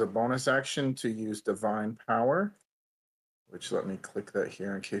going to use a bonus action to use Divine Power, which let me click that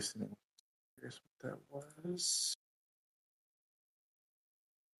here in case anyone curious what that was.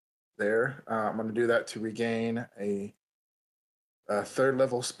 There. I'm going to do that to regain a third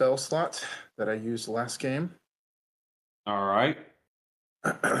level spell slot that I used last game. All right.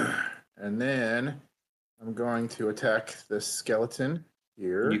 And then I'm going to attack the skeleton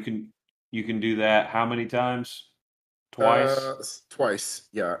here. You can do that how many times? Twice? Twice,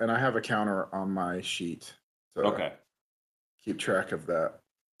 yeah. And I have a counter on my sheet. So Okay. keep track of that.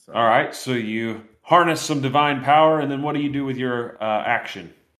 So. All right. So you harness some divine power, and then what do you do with your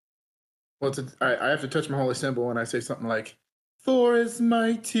action? Well, I have to touch my holy symbol, and I say something like, "Thor is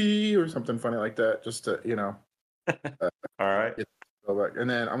mighty," or something funny like that, just to, All right. And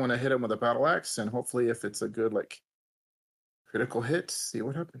then I'm going to hit him with a battle axe, and hopefully if it's a good, critical hit, see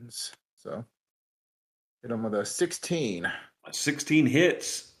what happens. So hit him with a 16. 16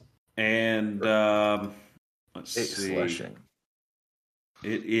 hits, and let's 8 see. slashing.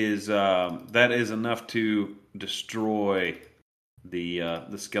 It is that is enough to destroy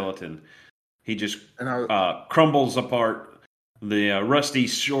the skeleton. He just crumbles apart. The rusty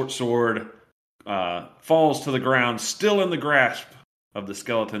short sword falls to the ground, still in the grasp of the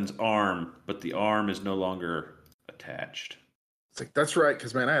skeleton's arm, but the arm is no longer attached. It's like, that's right,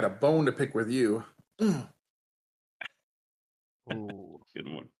 because, man, I had a bone to pick with you. Ooh, Good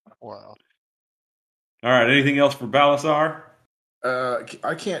one. wow. All right. Anything else for Balasar?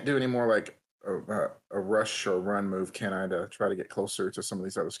 I can't do any more a rush or run move, can I, to try to get closer to some of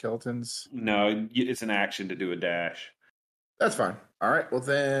these other skeletons? No, it's an action to do a dash. That's fine. All right. Well,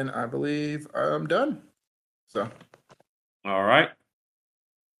 then I believe I'm done. So. All right.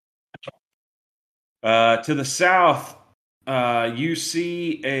 To the south, you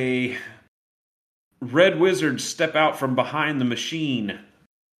see a red wizard step out from behind the machine,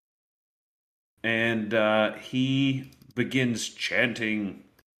 and he begins chanting,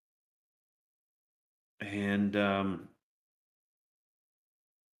 and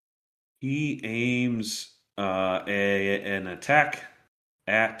he aims an attack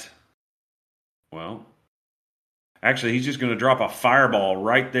at, well, actually, he's just going to drop a fireball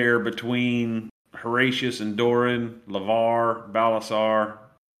right there between Horatius and Doran, Lavar, Balasar.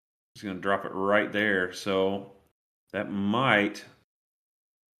 He's going to drop it right there. So that might,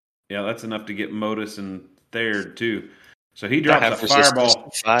 yeah, that's enough to get Modus and Therd too. So he drops a fireball.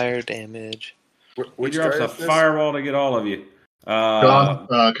 Fire damage. He drops a fireball to get all of you. John,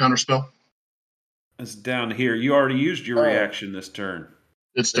 counterspell. It's down here. You already used your reaction this turn.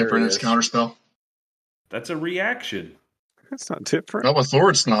 It's There different. it It's is. counterspell. That's a reaction. That's not different. No, with Thor,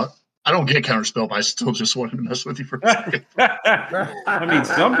 it's not. I don't get counterspell, but I still just wanted to mess with you for a second. I mean,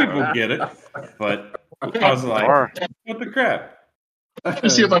 some people get it, but I was like, Or- what the crap? Let me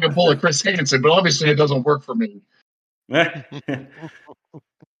see if I can pull a Chris Hansen, but obviously it doesn't work for me.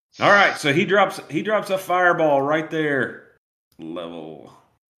 All right, so he drops a fireball right there. Level.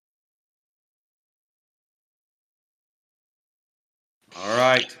 All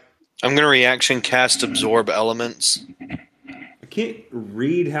right. I'm going to reaction cast Absorb Elements. I can't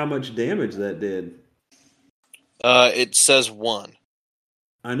read how much damage that did. It says 1.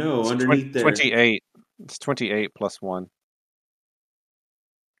 I know, It's underneath there. 28. It's 28 plus 1.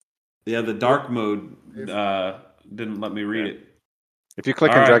 Yeah, the dark mode didn't let me read it. If you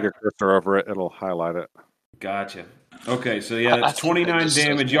click All and drag right. your cursor over it, it'll highlight it. Gotcha. Okay, so yeah, I that's think that 29 just says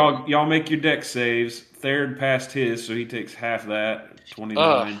damage. one. Y'all make your deck saves. Third passed his, so he takes half that.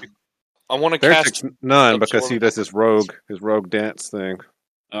 29. I want to There's cast. none because he Absorb does his rogue dance thing.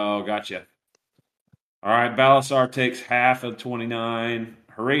 Oh, gotcha. All right, Balasar takes half of 29.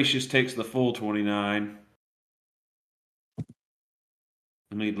 Horatius takes the full 29.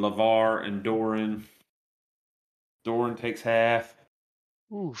 I need LeVar and Doran. Doran takes half,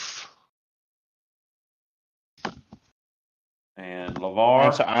 Oof. and I'm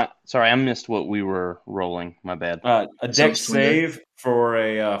LeVar sorry, I missed what we were rolling. My bad. a So dex it's 28. save for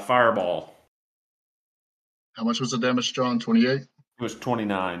a fireball. How much was the damage, John? 28? It was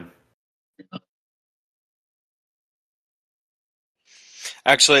 29.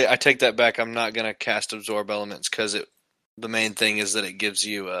 Actually, I take that back. I'm not gonna cast absorb elements because the main thing is that it gives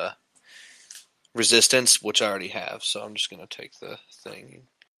you resistance, which I already have. So I'm just gonna take the thing.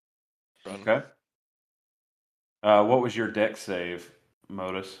 And run. Okay. What was your dex save,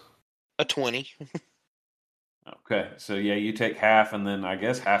 Modus? A 20. Okay, so yeah, you take half, and then I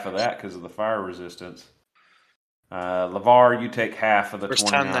guess half of that because of the fire resistance. LeVar, you take half of the First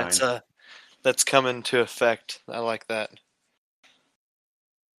 29. time that's come into effect. I like that.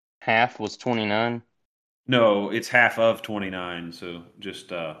 Half was 29. No, it's half of 29, so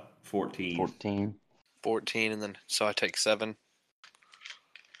just 14. 14. 14, and then so I take 7.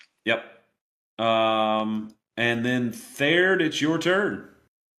 Yep. And then third, it's your turn.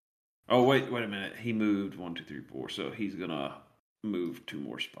 Oh, wait a minute. He moved 1, 2, 3, 4, so he's gonna move 2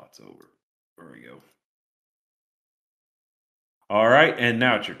 more spots over. There we go. All right, and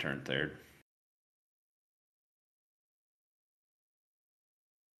now it's your turn, third.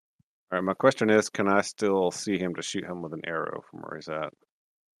 All right, my question is, can I still see him to shoot him with an arrow from where he's at?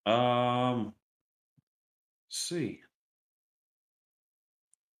 Let's see.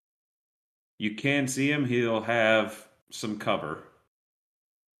 You can see him. He'll have some cover.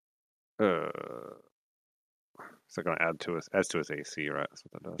 So going to adds to his AC, right? That's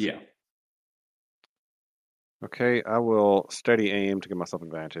what that does. Yeah. Okay, I will steady aim to give myself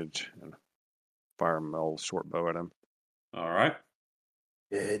advantage and fire Mel's short bow at him. All right.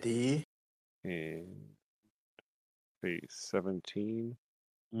 Eddie. And 17.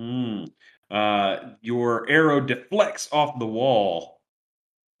 Your arrow deflects off the wall,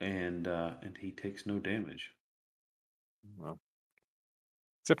 and he takes no damage. Well,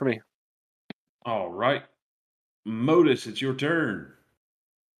 that's it for me. All right, Modus, it's your turn.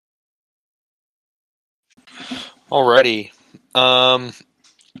 Alrighty. I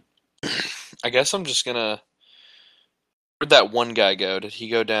guess I'm just gonna. Where'd that one guy go? Did he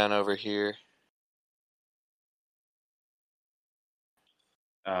go down over here?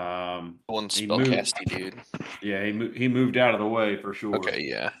 One He moved. spellcasty dude. Yeah, he moved out of the way for sure. Okay,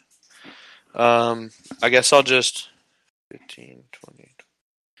 yeah. I guess I'll just 15, 20,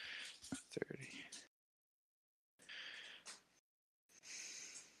 30.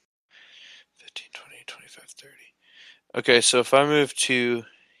 15, 20, 25, 30. Okay, so if I move to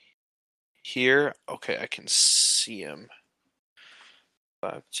here, okay, I can see him.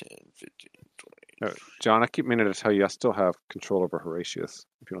 5, 10, 15, 20. John, I keep meaning to tell you I still have control over Horatius,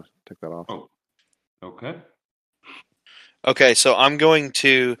 if you want to take that off. Oh, okay. Okay, so I'm going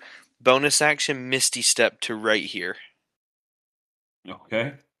to bonus action Misty Step to right here.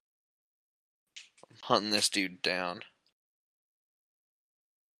 Okay. I'm hunting this dude down.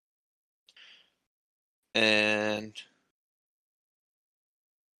 And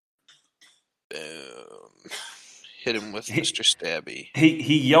boom. Hit him with Mr. Stabby.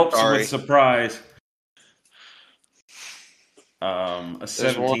 He yelps Sorry. with surprise. A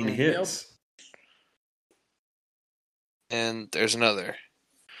 17 one. hits. And there's another.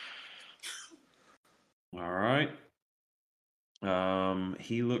 All right.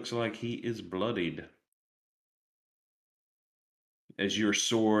 He looks like he is bloodied. As your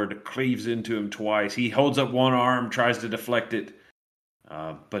sword cleaves into him twice, he holds up one arm, tries to deflect it,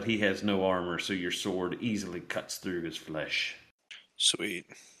 but he has no armor, so your sword easily cuts through his flesh. Sweet.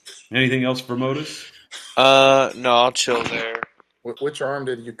 Anything else for Modus? No, I'll chill there. Which arm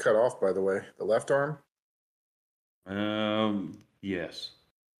did you cut off, by the way? The left arm? Yes.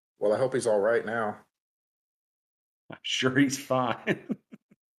 Well, I hope he's all right now. I'm sure he's fine.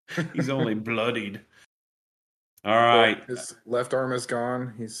 He's only bloodied. All right. Well, his left arm is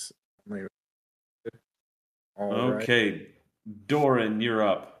gone. He's all right. Okay. Doran, you're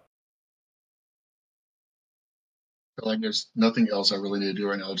up. I feel like there's nothing else I really need to do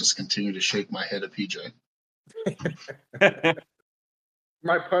right now. I'll just continue to shake my head at PJ.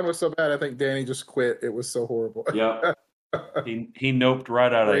 My pun was so bad, I think Danny just quit. It was so horrible. Yep. He noped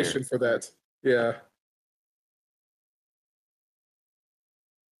right out of there. For that. Yeah.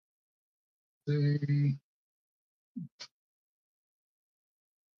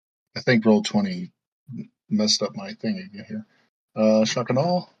 I think Roll20 messed up my thing again here. Shock and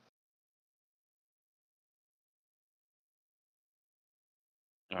all.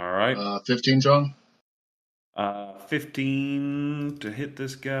 All right. 15, John. 15 to hit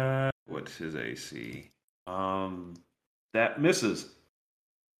this guy. What's his AC? That misses.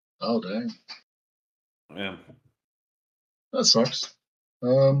 Oh, dang. Yeah. That sucks. I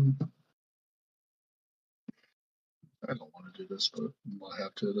don't want to do this, but I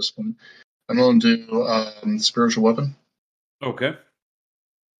have to at this point. I'm going to do spiritual weapon. Okay.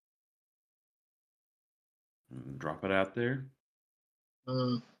 Drop it out there.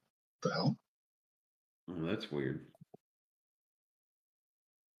 The hell? Oh, that's weird.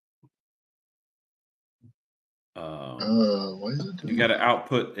 Why is it doing You got to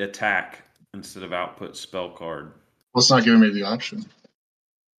output attack instead of output spell card. Well, it's not giving me the option.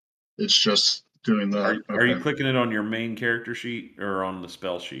 It's just doing that. Are you clicking it on your main character sheet or on the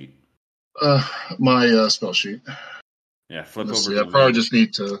spell sheet? My spell sheet. Yeah, flip Let's over see. to I probably just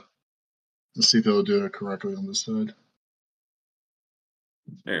need to see if it'll do it correctly on this side.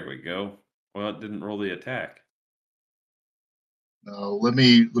 There we go. Well, it didn't roll the attack. No, let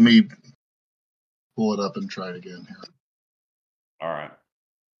me pull it up and try it again here. All right.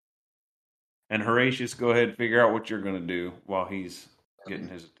 And Horatius, go ahead and figure out what you're going to do while he's getting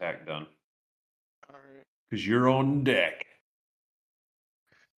his attack done. All right. Because you're on deck.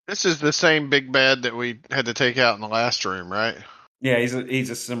 This is the same big bad that we had to take out in the last room, right? Yeah, he's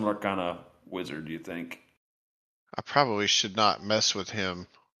a similar kind of wizard, you think? I probably should not mess with him.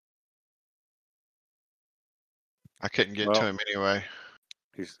 I couldn't get to him anyway.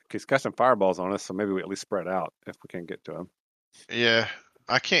 He's got some fireballs on us, so maybe we at least spread out if we can get to him. Yeah,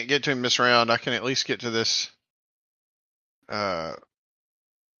 I can't get to him this round. I can at least get to this. Get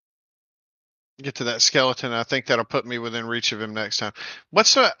to that skeleton. I think that'll put me within reach of him next time.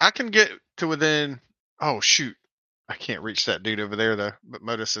 I can get to within. Oh shoot, I can't reach that dude over there though. But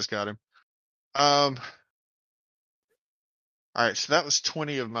Modus has got him. All right, so that was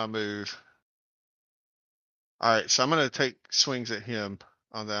 20 of my move. All right, so I'm gonna take swings at him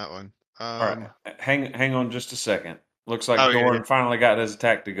on that one. All right, hang on just a second. Looks like Oh, Doran yeah. finally got his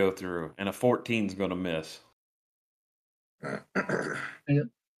attack to go through, and a 14 is going to miss. Oh,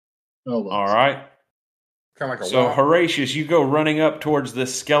 well. All right. Kind of like a So wall. Horatius, you go running up towards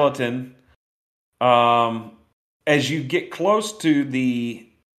this skeleton. As you get close to the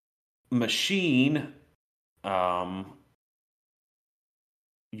machine,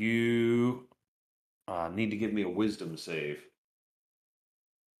 you need to give me a wisdom save.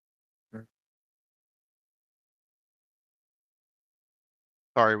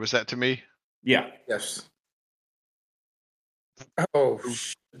 Sorry, was that to me? Yeah. Yes. Oh,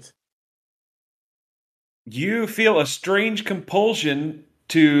 shit. You feel a strange compulsion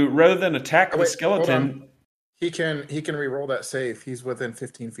to, rather than attack the Hold skeleton. on. He can re-roll that save. He's within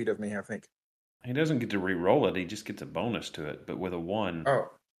 15 feet of me, I think. He doesn't get to re-roll it. He just gets a bonus to it. But with a 1,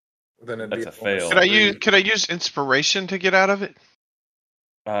 Oh, then it'd that's be a fail. Could I use inspiration to get out of it?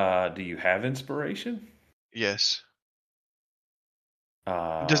 Do you have inspiration? Yes.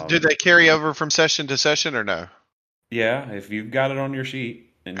 Do they carry over from session to session or no? Yeah, if you've got it on your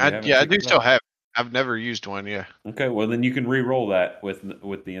sheet. And you I haven't do picked it still up. have it. I've never used one. Yeah. Okay, well then you can re-roll that with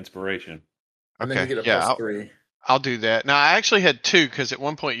the inspiration. And Okay. then you get a Yeah, plus 3. I'll do that. Now I actually had 2 because at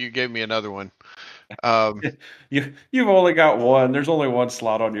one point you gave me another one. You've only got 1. There's only 1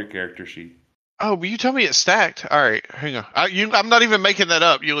 slot on your character sheet. Oh, but you tell me it's stacked. All right, hang on. I'm not even making that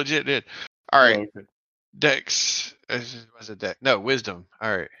up. You legit did. All right. Oh, okay. Dex. Was it Dex? No, wisdom.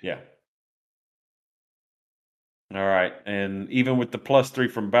 All right. Yeah. All right, and even with the plus 3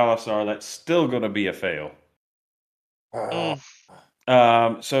 from Balasar, that's still going to be a fail.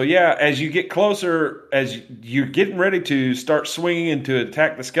 So yeah, as you get closer, as you're getting ready to start swinging and to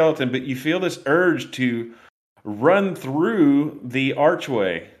attack the skeleton, but you feel this urge to run through the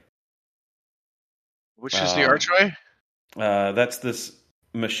archway. Which is the archway? That's this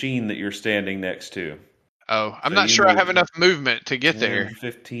machine that you're standing next to. Oh, I'm So not you sure I moved have enough movement to get 10, there.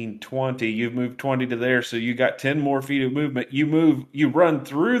 15, 20. You've moved 20 to there, so you got 10 more feet of movement. You run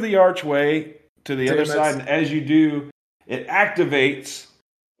through the archway to the other side, and as you do, it activates.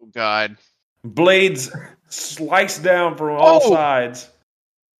 Oh, God. Blades slice down from all sides.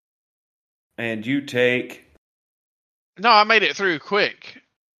 And you take No, I made it through quick.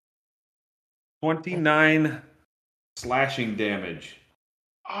 29 slashing damage.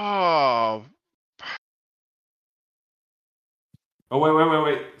 Oh. Oh,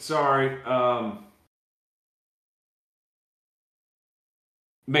 wait. Sorry.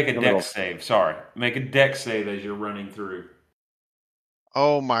 Make a dex save. Sorry. Make a dex save as you're running through.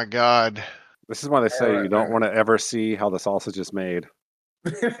 Oh, my God. This is why they say you don't want to ever see how the sausage is made.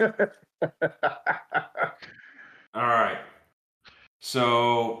 All right.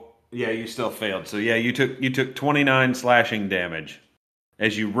 So Yeah, you still failed. So yeah, you took 29 slashing damage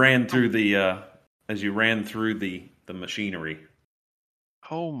as you ran through the machinery.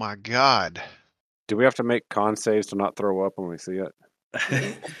 Oh my god. Do we have to make con saves to not throw up when we see it?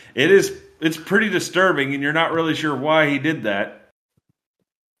 It's pretty disturbing, and you're not really sure why he did that.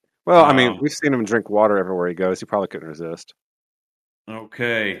 Well, I mean, we've seen him drink water everywhere he goes. He probably couldn't resist.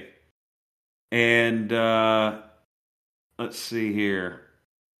 Okay. And let's see here.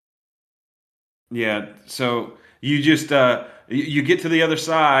 Yeah, so you just you get to the other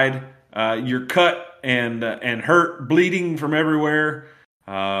side. You're cut and hurt, bleeding from everywhere.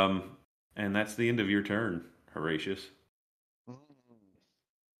 And that's the end of your turn, Horatius.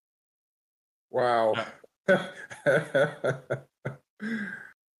 Wow.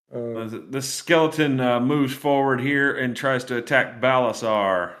 The skeleton moves forward here and tries to attack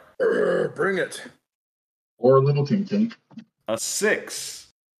Balasar. Bring it. Or Little Tink Tink. A 6.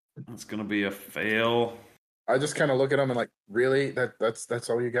 That's going to be a fail. I just kind of look at him and like, really? That's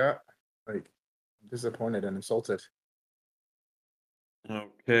all you got? Like, I'm disappointed and insulted.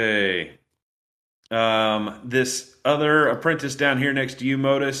 Okay. This other apprentice down here next to you,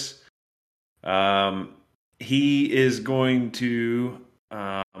 Modus, he is going to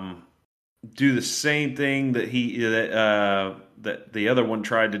do the same thing that that the other one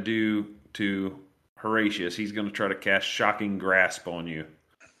tried to do to Horatius. He's going to try to cast Shocking Grasp on you.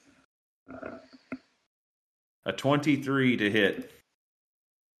 A 23 to hit.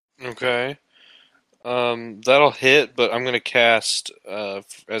 Okay. That'll hit, but I'm going to cast,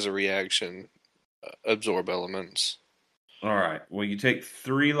 as a reaction, Absorb Elements. All right. Well, you take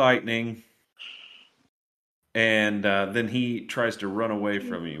 3 lightning, and then he tries to run away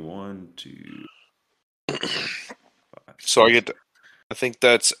from you. 1, 2, 5. So I think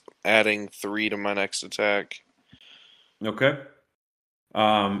that's adding 3 to my next attack. Okay.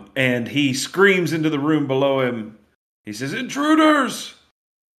 And he screams into the room below him. He says, "Intruders!"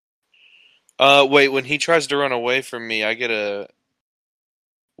 Wait, when he tries to run away from me, I could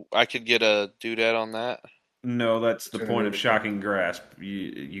get a doodad on that? No, that's the point of Shocking Grasp.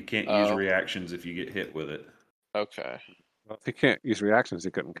 You can't use reactions if you get hit with it. Okay. Well, if he can't use reactions,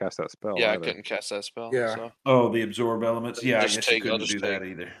 he couldn't cast that spell. Yeah, either. I couldn't cast that spell. Yeah. So. Oh, the Absorb Elements? Yeah, I Just guess you couldn't do take- that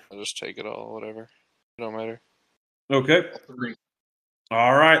either. I'll just take it all, whatever. It don't matter. Okay. 3.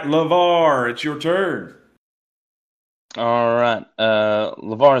 All right, LeVar, it's your turn. All right.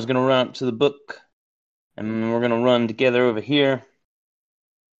 LeVar is going to run up to the book, and we're going to run together over here.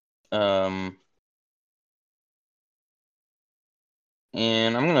 And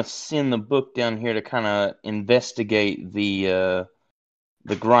I'm going to send the book down here to kind of investigate the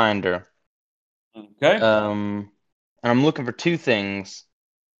grinder. Okay. And I'm looking for 2 things.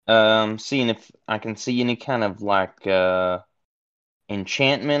 Seeing if I can see any kind of like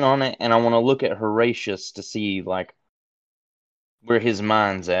enchantment on it, and I want to look at Horatius to see like where his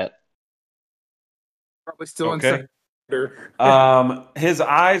mind's at. Probably still Okay. inside. His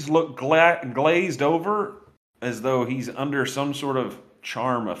eyes look glazed over as though he's under some sort of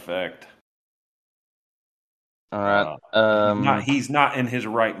charm effect. All right. He's not in his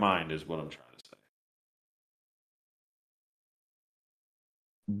right mind, is what I'm trying to say.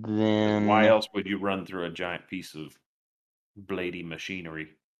 Then Why else would you run through a giant piece of bladey machinery?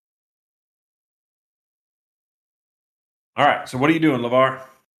 All right, so what are you doing, LeVar?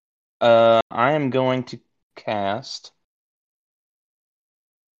 I am going to cast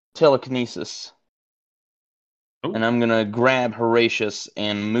telekinesis. Oh. And I'm going to grab Horatius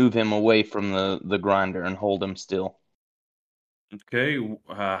and move him away from the grinder and hold him still. Okay,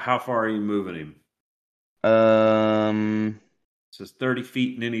 how far are you moving him? Um, It says 30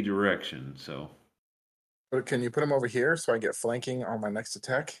 feet in any direction, so... But can you put him over here so I get flanking on my next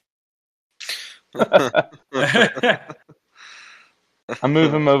attack? I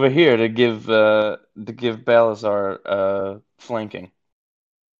move him over here to give Balazar flanking.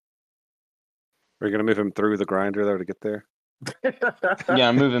 Are you going to move him through the grinder there to get there? Yeah,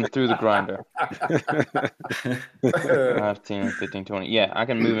 I move him through the grinder. 5, 10, 15, 20. Yeah, I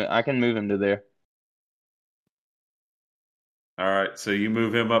can move it. I can move him to there. All right, so you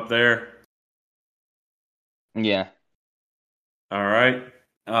move him up there. Yeah. All right.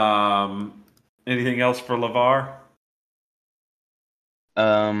 Anything else for LeVar?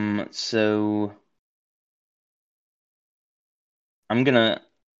 So I'm gonna.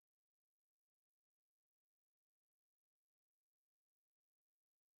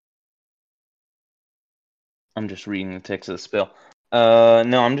 I'm just reading the text of the spell.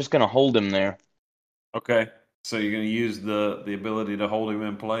 No, I'm just gonna hold him there. Okay, so you're going to use the ability to hold him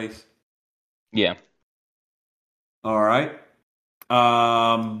in place? Yeah. All right.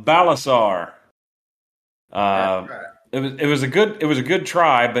 Balasar. All right. It was a good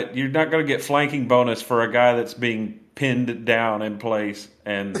try, but you're not going to get flanking bonus for a guy that's being pinned down in place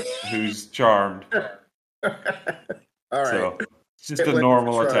and who's charmed. All right. So it's just It a went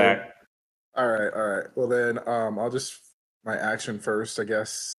normal try. attack. All right. Well then, I'll just my action first, I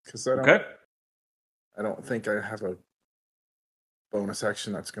guess, because I Okay. don't think I have a bonus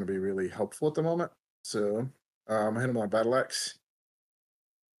action that's going to be really helpful at the moment. So I'm hitting my battle axe.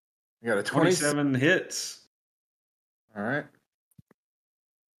 I got a 27 hits. All right.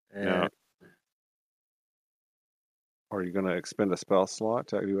 And Yeah. Are you going to expend a spell slot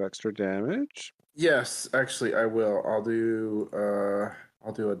to do extra damage? yes, actually, I will. I'll do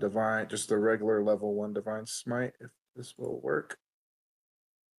a divine, just a regular level 1 divine smite if this will work.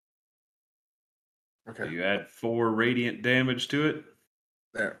 So Okay. you add 4 radiant damage to it.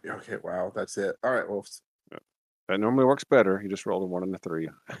 There. Okay. Wow. That's it. All right. Well. That normally works better. You just roll a 1 and a 3.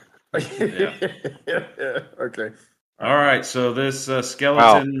 Yeah. Okay. All right. So this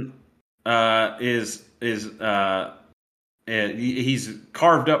skeleton he's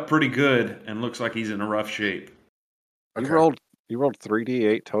carved up pretty good and looks like he's in a rough shape. Okay. You rolled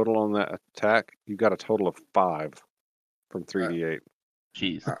 3d8 total on that attack. You got a total of 5 from 3d8.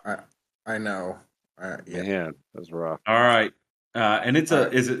 Jeez. I know. Yeah. Man, that was rough. All right. And it's All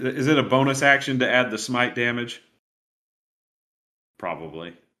right. is it a bonus action to add the smite damage?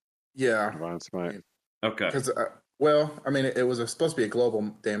 Probably. Yeah. Divine smite. Okay. Because well, I mean, it was supposed to be a global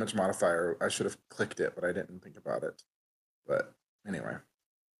damage modifier. I should have clicked it, but I didn't think about it. But anyway.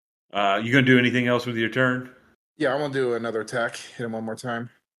 You gonna do anything else with your turn? Yeah, I want to do another attack. Hit him one more time.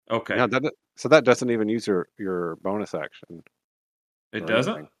 Okay. Yeah, that doesn't even use your bonus action. It or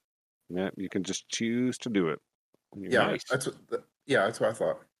doesn't? anything. Yeah, you can just choose to do it. Yeah, Nice. that's what I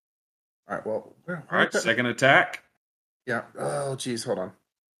thought. All right. Well. All right. Second attack. Yeah. Oh, geez. Hold on.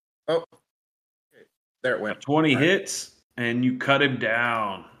 Oh. Okay. There it went. 20 All right. hits, and you cut him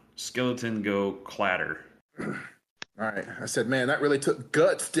down. Skeleton go clatter. All right. I said, man, that really took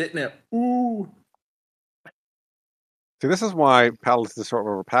guts, didn't it? Ooh. See, this is why Paladins is sort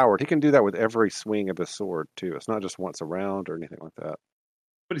of overpowered. He can do that with every swing of his sword too. It's not just once a round or anything like that.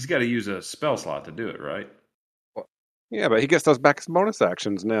 But he's got to use a spell slot to do it, right? Yeah, but he gets those back as bonus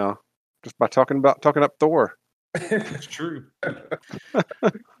actions now, just by talking up Thor. That's true.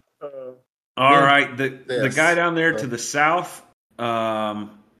 Uh, All right, the Yes. guy down there to the south,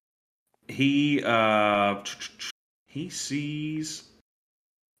 he sees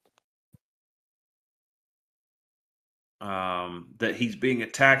that he's being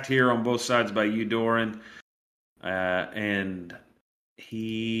attacked here on both sides by Eudoran, and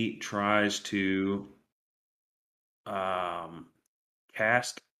he tries to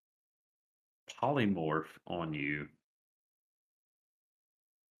cast polymorph on you.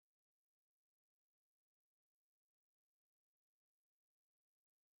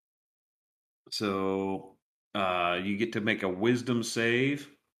 So you get to make a wisdom save.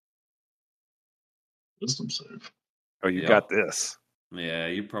 Wisdom save. Oh, you Yeah. got this. Yeah,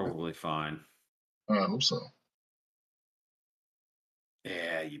 you're probably fine. I hope so.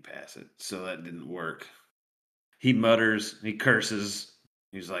 Yeah, you pass it. So that didn't work. He mutters, he curses.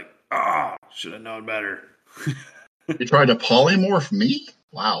 He's like, should have known better. You tried to polymorph me?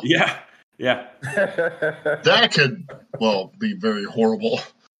 Wow. Yeah. That could, be very horrible.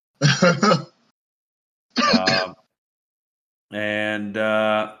 And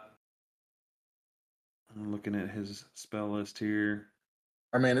I'm looking at his spell list here.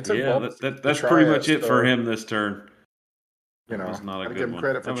 I mean, it's a Yeah, that's pretty much it for him this turn. You That know, was not a gotta good give him one.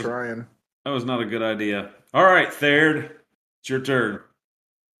 credit for That was- trying. That was not a good idea. All right, Therd, it's your turn.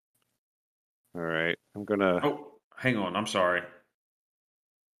 All right, I'm gonna. Oh, hang on. I'm sorry.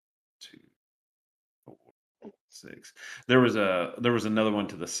 2, 4, 6. There was another one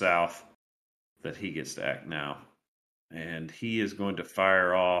to the south that he gets to act now, and he is going to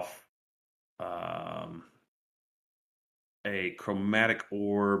fire off a chromatic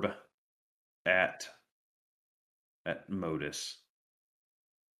orb at Modus.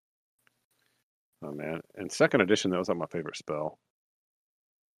 Oh man! In second edition, that was like my favorite spell.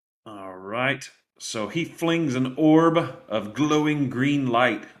 All right. So he flings an orb of glowing green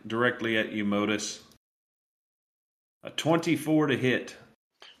light directly at you, Modus. A 24 to hit,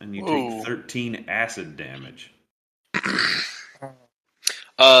 and you take 13 acid damage.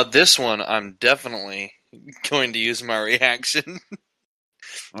 This one, I'm definitely going to use my reaction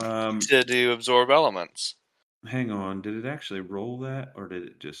to do absorb elements. Hang on. Did it actually roll that, or did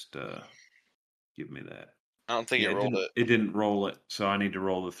it just give me that? I don't think it rolled it. It didn't roll it, so I need to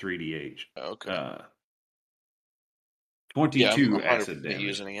roll the 3d8. Okay. Yeah, I'm 22 100% acid damage.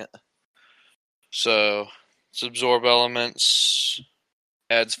 using it. So, it's absorb elements,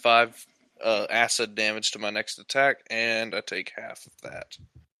 adds 5 acid damage to my next attack, and I take half of that.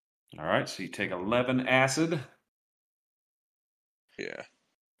 All right, so you take 11 acid, Yeah.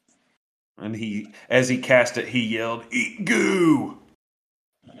 and as he cast it, he yelled, "Eat goo!"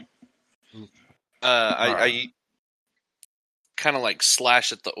 I kind of like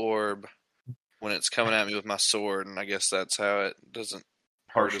slash at the orb when it's coming at me with my sword, and I guess that's how it doesn't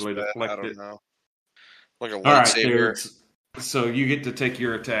hurt as Partially bad. I deflect don't it. know. Like a All right, lightsaber. so you get to take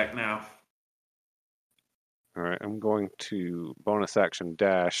your attack now. All right, I'm going to bonus action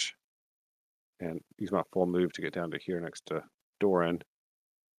dash and use my full move to get down to here next to Doran.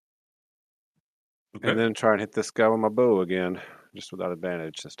 Okay. And then try and hit this guy with my bow again, just without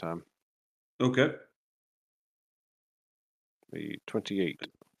advantage this time. Okay. The 28.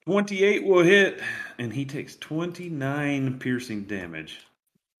 28 will hit, and he takes 29 piercing damage.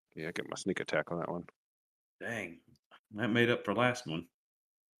 Yeah, I get my sneak attack on that one. Dang. That made up for last one.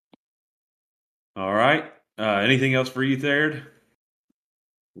 All right. Anything else for you, Third?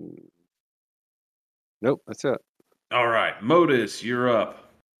 Nope, that's it. All right. Modus, you're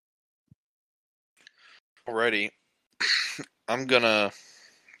up. Alrighty. I'm gonna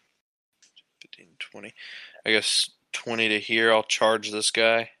 15, 20. I guess 20 to here. I'll charge this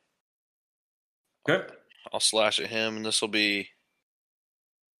guy. Okay. I'll slash at him, and this will be,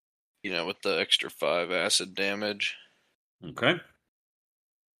 with the extra 5 acid damage. Okay.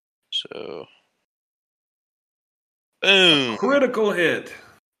 So, boom! Critical hit.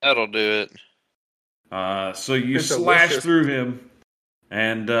 That'll do it. So you It's slash delicious. through him,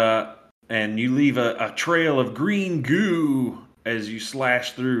 and you leave a trail of green goo as you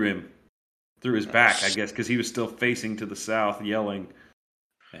slash through him, through his back, I guess, because he was still facing to the south, yelling,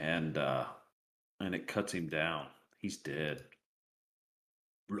 and it cuts him down. He's dead.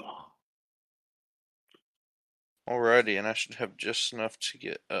 Blah. Alrighty, and I should have just enough to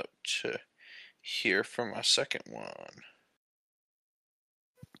get up to here for my second one.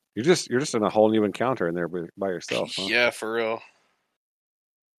 You're just in a whole new encounter in there by yourself, huh? Yeah, for real.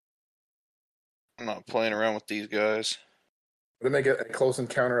 I'm not playing around with these guys. Then they get a close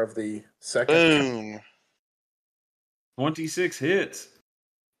encounter of the second. Boom! 26 hits.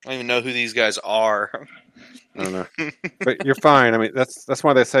 I don't even know who these guys are. I don't know, but you're fine. I mean, that's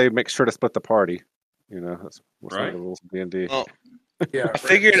why they say make sure to split the party. That's one Right. of the rules of D&D. Well, Yeah, I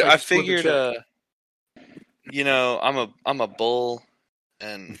figured. It's like I split the figured. check. I'm a bull,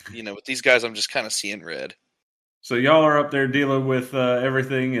 and with these guys, I'm just kind of seeing red. So y'all are up there dealing with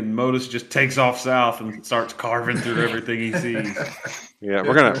everything, and Modus just takes off south and starts carving through everything he sees. Yeah,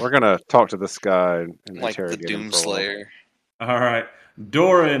 we're gonna talk to this guy and Like the interrogate him for a while. Doomslayer. All right,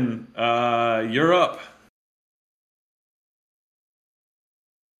 Doran, you're up.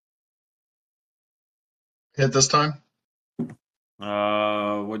 Hit this time?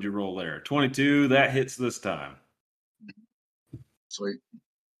 What'd you roll there? 22. That hits this time. Sweet.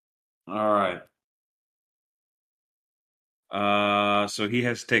 All right. So he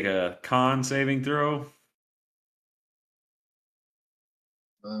has to take a con saving throw.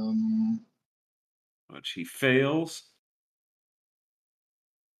 Which he fails.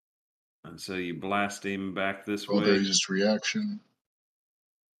 And so you blast him back this Oh, way. there's just reaction.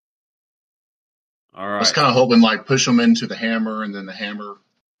 All I was right. kind of hoping like push him into the hammer, and then the hammer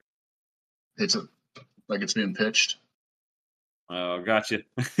hits it like it's being pitched. Oh, gotcha.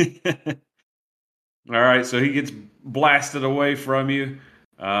 All right, so he gets blasted away from you,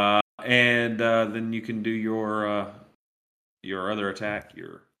 and then you can do your other attack,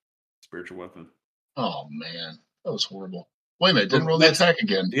 your spiritual weapon. Oh man, that was horrible. Wait a minute, didn't roll the attack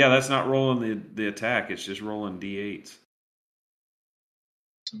again. Yeah, that's not rolling the attack; it's just rolling d8s.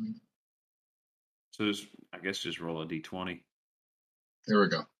 So I guess just roll a d20. There we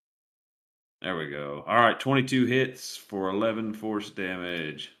go. There we go. All right, 22 hits for 11 force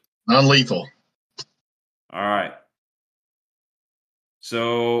damage. Non-lethal. All right.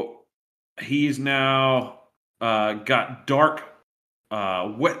 So he's now got dark,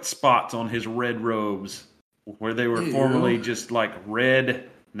 wet spots on his red robes where they were formerly just like red.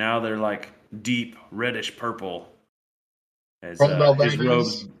 Now they're like deep reddish purple as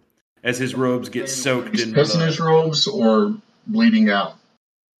his robes get soaked He's in pissing blood. his robes or bleeding out.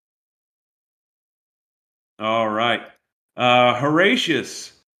 All right.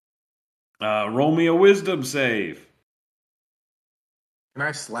 Horatius, roll me a wisdom save. Can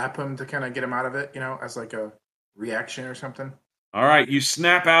I slap him to kind of get him out of it, as like a reaction or something? All right, you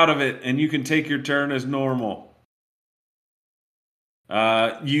snap out of it, and you can take your turn as normal.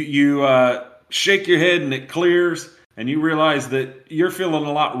 You shake your head, and it clears, and you realize that you're feeling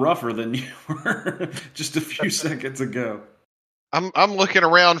a lot rougher than you were just a few seconds ago. I'm looking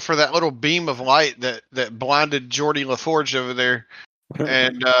around for that little beam of light that blinded Geordie LaForge over there,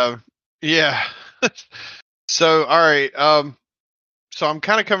 and yeah. So all right, so I'm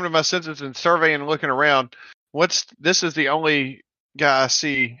kind of coming to my senses and surveying and looking around. This is the only guy I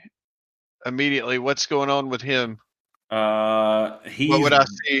see immediately. What's going on with him? He's What would I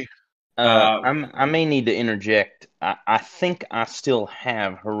see? I may need to interject. I think I still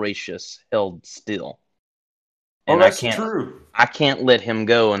have Horatius held still. Oh, And that's true. I can't let him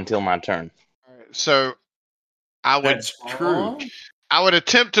go until my turn. All right, so That's true. I would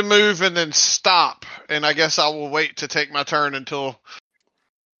attempt to move and then stop, and I guess I will wait to take my turn until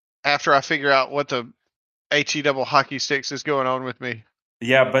after I figure out what the HE double hockey sticks is going on with me.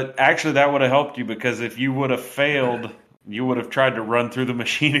 Yeah, but actually that would have helped you because if you would have failed, you would have tried to run through the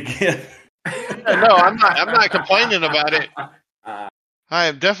machine again. No, I'm not complaining about it. I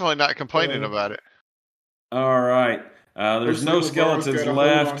am definitely not complaining about it. All right. There's no skeletons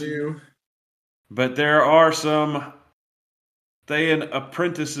left, You. but there are some Thayan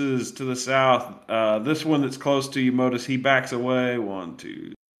apprentices to the south. This one that's close to you, Modus, he backs away. 1,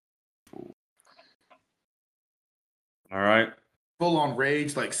 2, 4. All right. Full on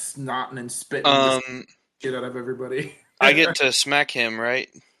rage, like snotting and spitting the shit out of everybody. I get to smack him, right?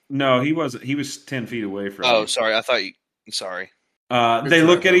 No, he wasn't. He was 10 feet away from you. Oh, sorry. I thought you. Sorry. They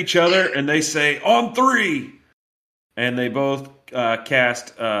look at each other and they say, "On 3!" And they both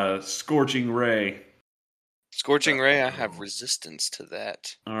cast Scorching Ray. Scorching Ray, I have resistance to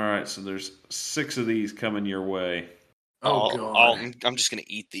that. All right, so there's 6 of these coming your way. God! I'm just going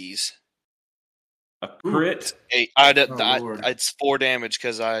to eat these. A crit. It's 4 damage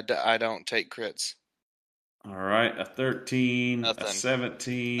because I don't take crits. All right, a 13, Nothing. a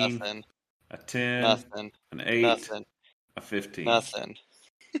 17, Nothing. a 10, Nothing. an 8, Nothing. a 15. Nothing.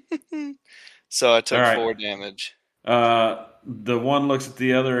 So I took All right. 4 damage. The one looks at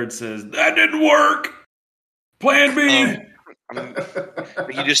the other and says, "That didn't work. Plan B."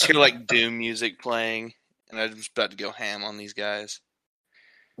 You just hear like Doom music playing, and I'm just about to go ham on these guys.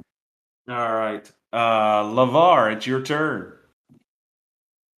 All right, Lavar, it's your turn.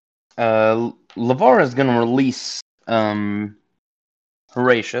 LeVar is going to release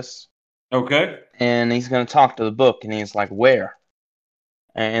Horatius, Okay. and he's going to talk to the book, and he's like, "Where?"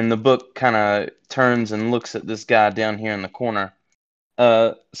 And the book kind of turns and looks at this guy down here in the corner.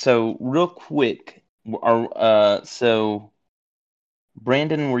 So real quick, so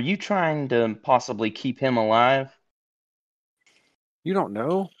Brandon, were you trying to possibly keep him alive? You don't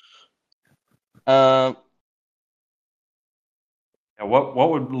know? What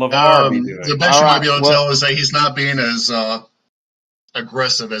would Lavar be doing? The best you might be able to Well- tell is that he's not being as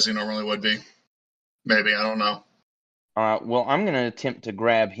aggressive as he normally would be. Maybe, I don't know. All right. Well, I'm going to attempt to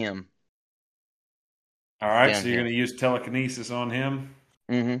grab him. All right, Down so you're here. going to use telekinesis on him.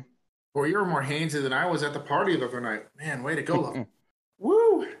 Mm-hmm. Boy, you were more handsy than I was at the party the other night. Man, way to go, love.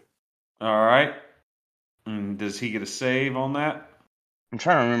 Woo! All right. And does he get a save on that? I'm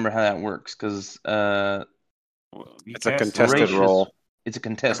trying to remember how that works because Well, you It's a cast contested Horatius- roll. it's a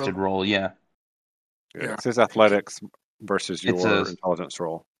contested roll. Yeah. Yeah. It's his athletics versus It's your a- intelligence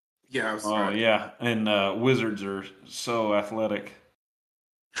roll. Yeah, I was Oh, yeah. And wizards are so athletic.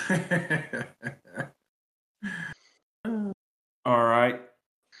 All right.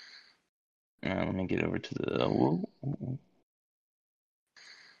 Let me get over to the. Whoa.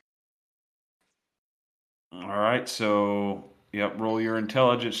 All right. So, yep, roll your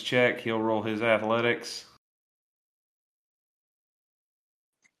intelligence check. He'll roll his athletics.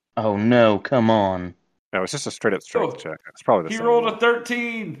 Oh no! Come on. No, it's just a straight up strength Oh, check. It's probably the He same. rolled roll. a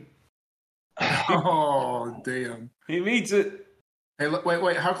 13. Oh, damn. He meets it. Hey, look,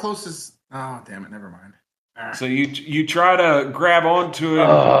 wait. How close is... Oh, damn it. Never mind. Ah. So you try to grab onto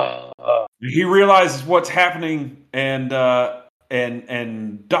him. He realizes what's happening and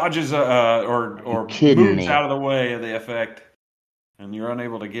dodges or kidding moves me? out of the way of the effect, and you're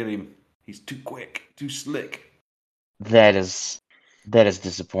unable to get him. He's too quick, too slick. That is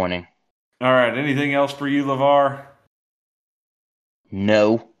disappointing. All right, anything else for you, Lavar?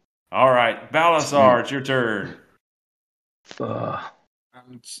 No. All right, Balasar, it's your turn. Ugh.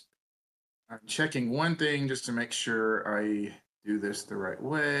 I'm checking one thing just to make sure I do this the right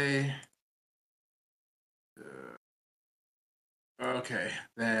way. Okay,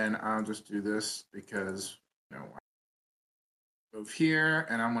 then I'll just do this because, I move here,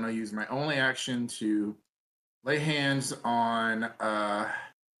 and I'm going to use my only action to lay hands on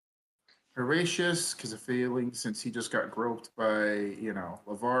Horatius, because of feeling, since he just got groped by,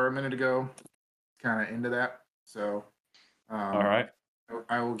 Lavar a minute ago, kind of into that. So, All right.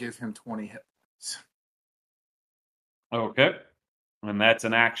 I will give him 20 hit points. Okay. And that's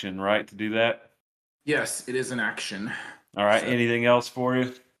an action, right, to do that? Yes, it is an action. All right. So, Anything else for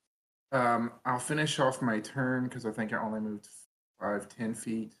you? I'll finish off my turn because I think I only moved 10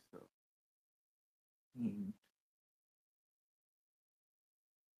 feet. So.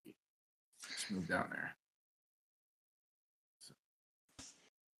 Just move down there. So.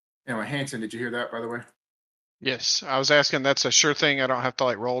 Anyway, Hanson, did you hear that, by the way? Yes, I was asking. That's a sure thing. I don't have to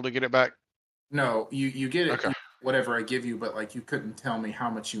like roll to get it back. No, you get it. Okay. Whatever I give you, but like you couldn't tell me how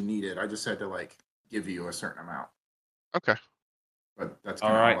much you needed. I just had to like give you a certain amount. Okay. But that's All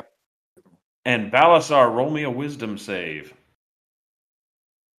kinda right. all And Balasar, roll me a wisdom save.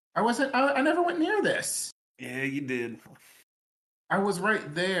 I never went near this. Yeah, you did. I was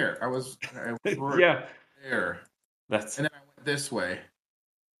right there. I was right Yeah. there. That's And then I went this way.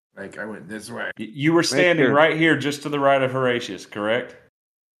 Like I went this way. you were standing sure. right here just to the right of Horatius, correct?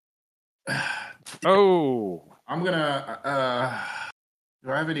 Oh, I'm gonna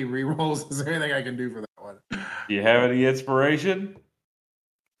do I have any rerolls? Is there anything I can do for that one? Do you have any inspiration?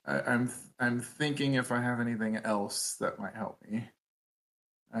 I'm thinking if I have anything else that might help me.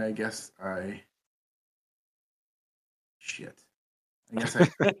 I guess shit. I guess I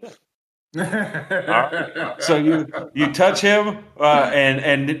So you touch him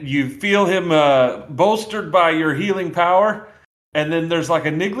and you feel him bolstered by your healing power, and then there's like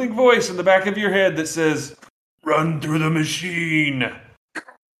a niggling voice in the back of your head that says, "Run through the machine,"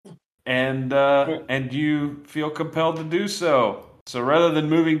 and you feel compelled to do so. So rather than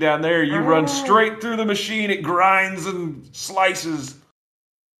moving down there, you run straight through the machine. It grinds and slices.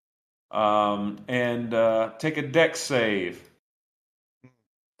 And take a dex save.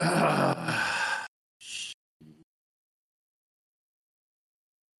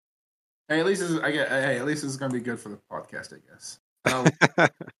 Hey, at least this is gonna be good for the podcast, I guess.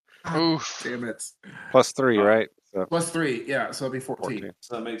 Oof. Damn it. +3, right? So +3, yeah, so it'll be 14. 14.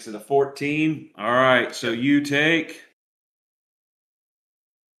 So that makes it a 14. All right, so you take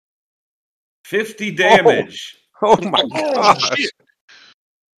 50 damage. Oh my Oh, gosh! shit.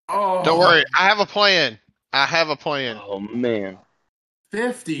 Oh, Don't worry. I have a plan. I have a plan. Oh man.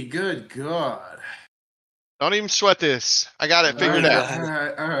 50, good God. Don't even sweat this. I got it figured Alright.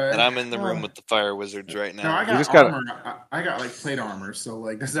 out. All right. And I'm in the room with the fire wizards right No, now. I You got just gotta- armor. I got like plate armor, so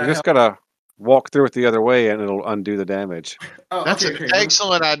like does that You just help? gotta walk through it the other way, and it'll undo the damage. Oh, That's okay, an okay.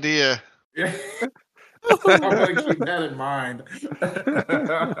 excellent idea. Yeah. I'm gonna keep that in mind.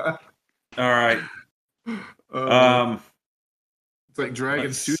 All right. It's like dragon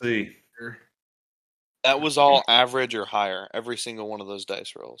Let's suit. see. That was all average or higher. Every single one of those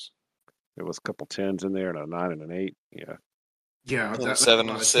dice rolls. There was a couple 10s in there, and a 9 and an 8. Yeah. Yeah, And that's 7 a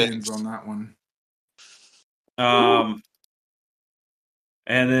lot and of 6. tens on that one.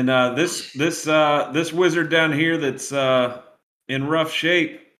 And then this wizard down here that's in rough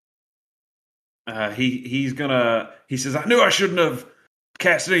shape. He says, "I knew I shouldn't have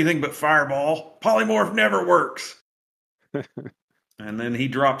cast anything but fireball. Polymorph never works." And then he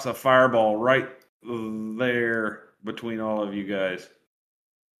drops a fireball right there between all of you guys.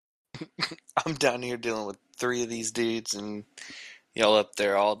 I'm down here dealing with 3 of these dudes, and y'all up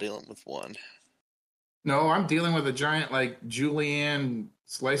there all dealing with 1. No, I'm dealing with a giant like Julianne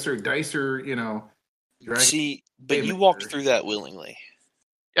slicer dicer, dragon. See, but you David walked here. through that willingly.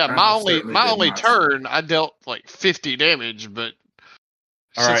 Yeah, I my certainly did only not. turn, I dealt like 50 damage, but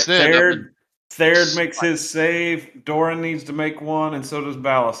All right, since then, I've been- Third makes his save. Doran needs to make one, and so does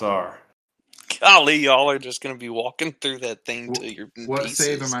Balasar. Golly, y'all are just going to be walking through that thing till you're in What pieces.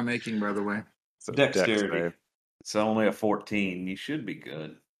 save am I making, by the way? So Dexterity. save. It's only a 14. You should be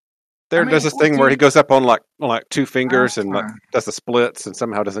good. There I mean, does this thing where he 14 goes up on like 2 fingers and like, fine. does the splits and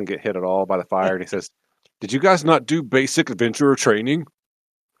somehow doesn't get hit at all by the fire. And he says, "Did you guys not do basic adventurer training?"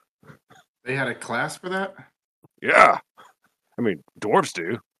 They had a class for that? Yeah. I mean, dwarves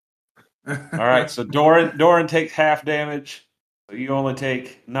do. All right, so Doran takes half damage. So you only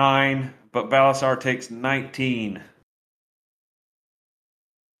take 9, but Balasar takes 19.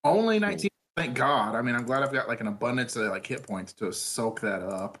 Only 19. Thank God. I mean, I'm glad I've got like an abundance of like hit points to soak that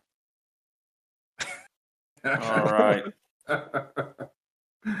up. All right.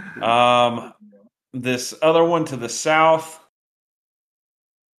 This other one to the south,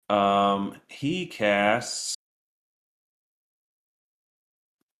 he casts.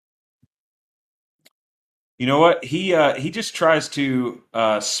 You know what? He just tries to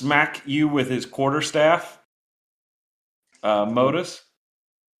smack you with his quarterstaff. Modus.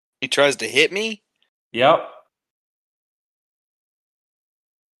 He tries to hit me? Yep.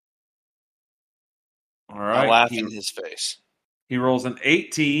 All I right. laugh in his face. He rolls an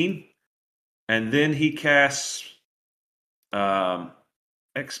 18, and then he casts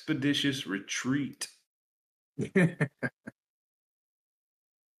Expeditious Retreat.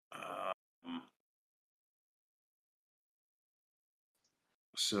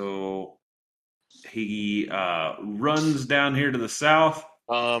 So he runs down here to the south.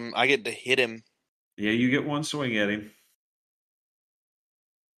 I get to hit him. Yeah, you get one swing at him.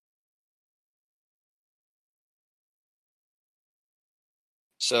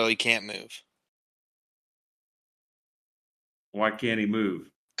 So he can't move. Why can't he move?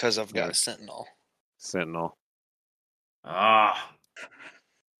 Because I've got Yeah. a sentinel. Sentinel. Ah. There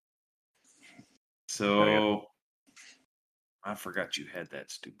you So I forgot you had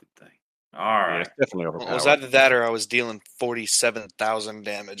that stupid thing. All Yeah, right. it's definitely Well, overpowered. it was either that or I was dealing 47,000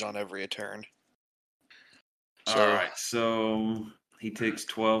 damage on every turn. All So right. So he takes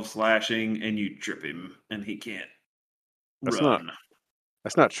 12 slashing, and you trip him, and he can't That's run.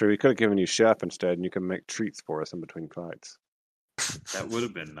 That's not true. He could have given you chef instead, and you can make treats for us in between fights. That would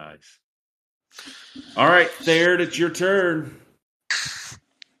have been nice. All right, Third, it's your turn.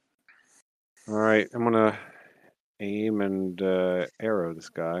 All right, I'm gonna aim and arrow this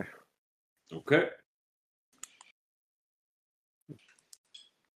guy. Okay.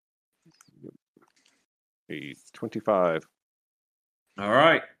 A 25. All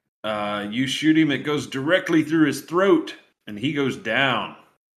right. You shoot him. It goes directly through his throat, and he goes down.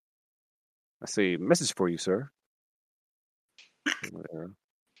 I see. Message for you, sir. Arrow.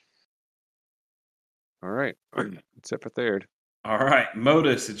 All right, except for third. All right,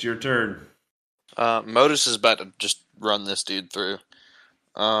 Modus, it's your turn. Modus is about to just run this dude through.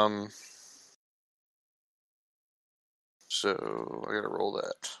 So I gotta roll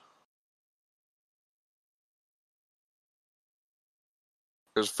that.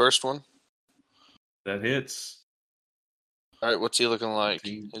 There's the first one. That hits. All right, what's he looking like?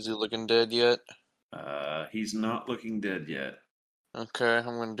 14. Is he looking dead yet? He's not looking dead yet. Okay, I'm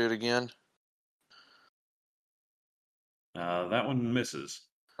gonna do it again. That one misses.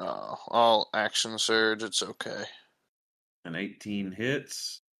 Oh, I'll action surge. It's okay. An 18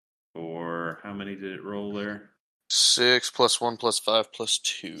 hits. Or how many did it roll there? 6 plus 1 plus 5 plus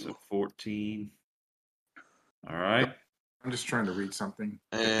 2. So 14. All right. I'm just trying to read something.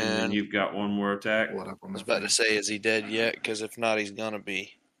 And then And you've got one more attack. Pull it up on I was the about to say, is he dead yet? Because if not, he's gonna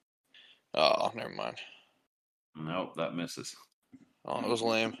be. Oh, never mind. Nope, that misses. Oh, it was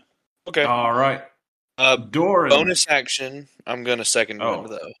lame. Okay. All right. Bonus Doran. action. I'm gonna second wind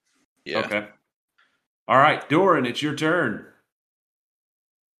though. Yeah. Okay. All right, Doran, it's your turn.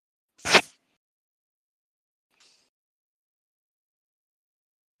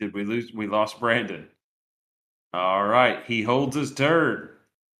 Did we lose? We lost Brandon. All right, he holds his turn.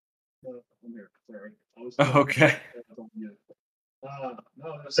 Okay. No,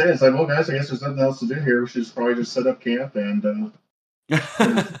 I'm just saying, it's like, well, guys, I guess there's nothing else to do here. We should just probably just set up camp and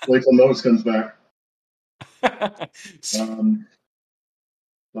wait till Notice comes back. 5,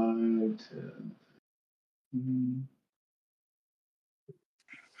 10.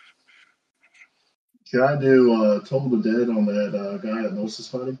 Can I do Toll the Dead on that guy that Notice is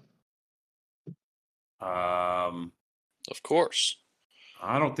fighting? Of course.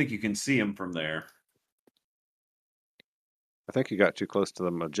 I don't think you can see him from there. I think you got too close to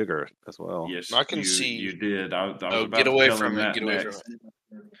the Majigger as well. Yes, I can you, see- You did. I was Oh, about get to away tell from him it, that get away next. from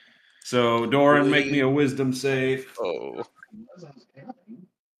So, Doran, make me a wisdom save. Oh.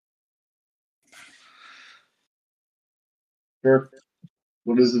 Sure.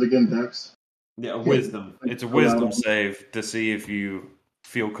 What is it again, Dex? Yeah, wisdom. It's a wisdom save to see if you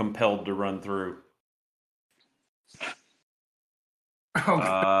feel compelled to run through.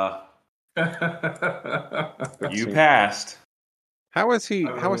 You passed. How is he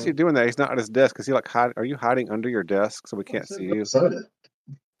doing that? He's not at his desk. Is he like are you hiding under your desk so we can't see you?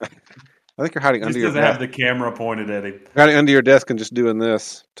 I think you're hiding Just under your doesn't have desk. the camera pointed at him. Hiding under your desk and just doing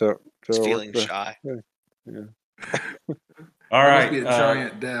this to He's work feeling the- shy. Yeah. All That right. must be a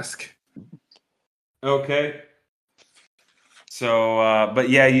giant desk. Okay. So, but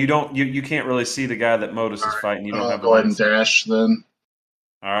yeah, you can't really see the guy that Modus is fighting. You don't have. Go ahead and dash then.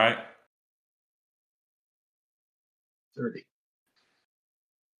 All right. 30.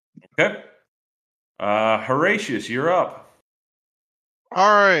 Okay. Horatius, you're up.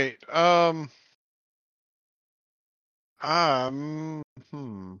 All right. I'm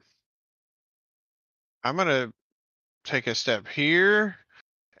gonna take a step here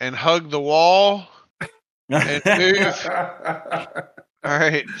and hug the wall and move. All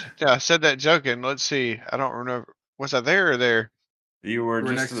right. Yeah, I said that joking. Let's see. I don't remember. Was I there or there? You were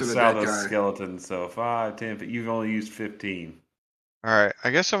We're just next to to the the south dead of the guy. skeleton, so 5, 10, but you've only used 15. All right.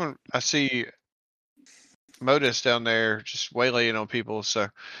 I guess I see Modus down there just waylaying on people, so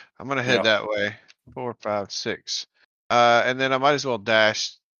I'm gonna head Yep. that way. 4, 5, 6. And then I might as well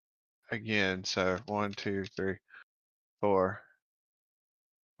dash again. So 1, 2, 3, 4.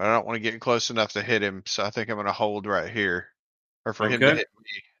 But I don't want to get close enough to hit him, so I think I'm gonna hold right here, or for him to Okay. hit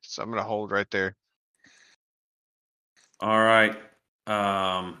me. So I'm gonna hold right there. All right.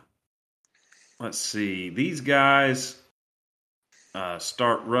 Let's see. These guys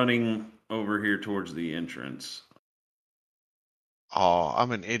start running over here towards the entrance. Oh,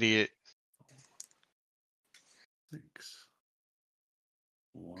 I'm an idiot. 6.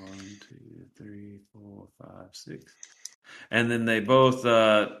 1, 2, 3, 4, 5, 6. And then they both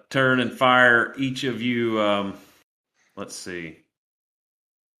turn and fire each of you. Let's see.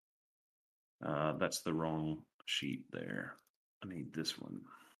 That's the wrong sheet there. I need this one.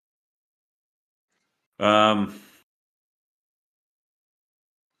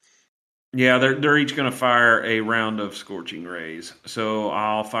 Yeah, they're each going to fire a round of scorching rays. So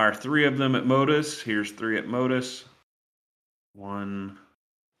I'll fire 3 of them at Modus. Here's 3 at Modus. 1,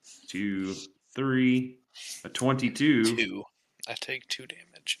 2, 3. A 22. 2. I take 2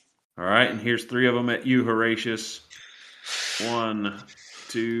 damage. All right, and here's 3 of them at you, Horatius. 1,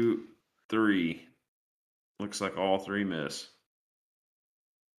 2, 3. Looks like all 3 miss.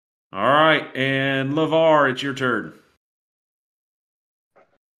 All right, and LeVar, it's your turn.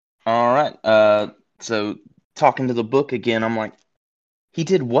 All right. So talking to the book again, I'm like, he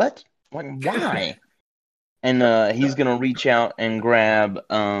did what? Like, why? And he's gonna reach out and grab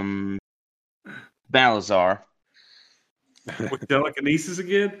Balazar. With telekinesis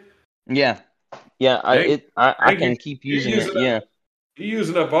again? Yeah. I Dang, can keep you're using using it. Yeah. You're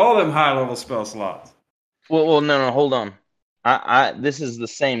using up all them high level spell slots. Well, no, hold on. This is the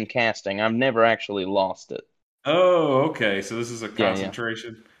same casting. I've never actually lost it. Oh, okay. So this is a Yeah.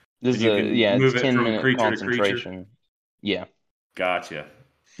 concentration. This And is you can it's move it 10-minute from creature to concentration. Yeah. Gotcha.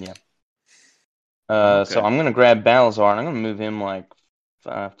 Yeah. Okay. So I'm going to grab Balazar, and I'm going to move him like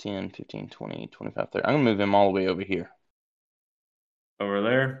 5, 10, 15, 20, 25, 30. I'm going to move him all the way over here. Over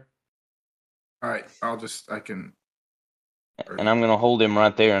there. All right, I can. And I'm going to hold him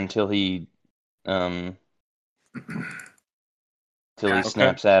right there until he till he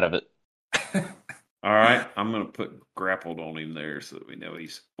snaps out of it. All right. I'm going to put grappled on him there so that we know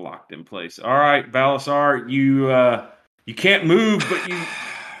he's locked in place. All right, Balasar, you can't move, but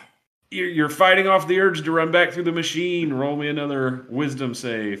you're fighting off the urge to run back through the machine. Roll me another wisdom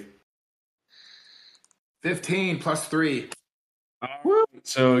save. 15 plus 3.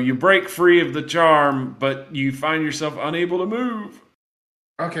 So you break free of the charm, but you find yourself unable to move.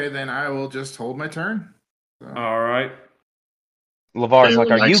 Okay, then I will just hold my turn. So. All right. LeVar's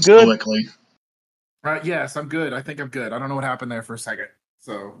like, "Are you good?" Stoically. Yes, I'm good. I think I'm good. I don't know what happened there for a second.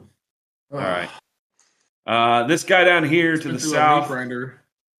 So. All right. This guy down here to the south.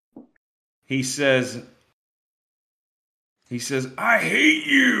 He says, "I hate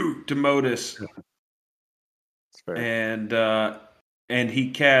you," to Modus. And he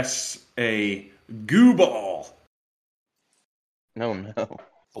casts a goo ball. No.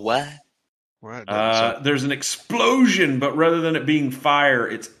 What? There's an explosion, but rather than it being fire,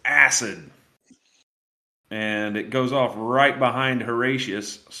 it's acid. And it goes off right behind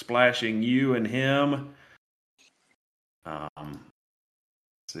Horatius, splashing you and him. Let's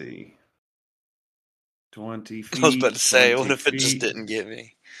see. 20 feet. I was about to say, what if it feet, just didn't get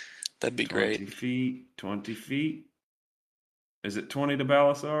me? That'd be 20 great. feet, 20 feet. Is it 20 to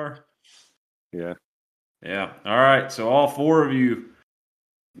Balasar? Yeah. Yeah. All right. So all 4 of you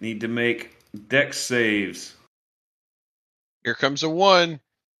need to make dex saves. Here comes a 1.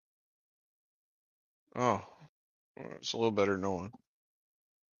 Oh, it's a little better than 1.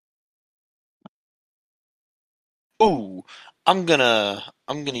 Ooh, I'm gonna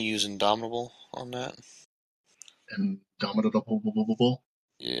use Indomitable on that. Indomitable.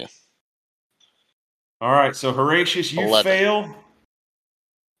 Yeah. All right. So Horatius, you 11. fail.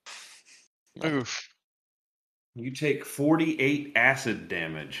 Oof. You take 48 acid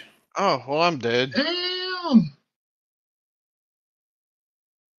damage. Oh, well, I'm dead. Damn.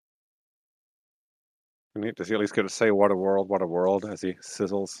 Does he at least get to say what a world as he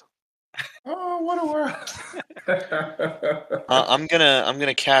sizzles? Oh, what a world! I'm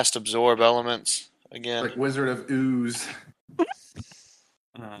gonna cast Absorb Elements again. Like Wizard of Ooze.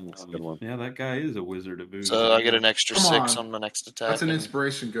 That's a good one. Yeah, that guy is a wizard of ooze. So I get an extra Come 6 on. on my next attack. That's an and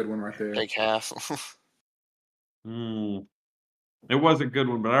inspiration good one right there. Take half. It was a good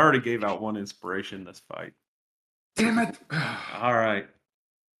one, but I already gave out 1 inspiration this fight. Damn it! All right.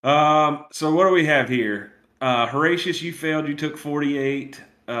 So what do we have here? Horatius, you failed. You took 48.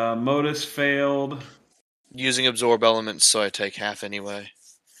 Modus failed. Using absorb elements, so I take half anyway.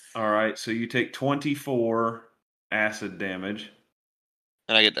 All right. So you take 24 acid damage.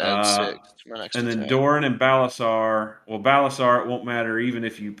 And I get to add 6 to my next And then attack. Doran and Balasar. Well, Balasar, it won't matter even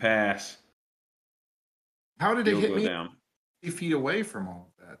if you pass. How did it You'll hit go me down. 3 feet away from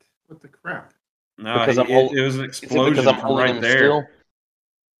all of that? What the crap? No, Because I'm it was an Is it explosion because I'm from holding right him there. still?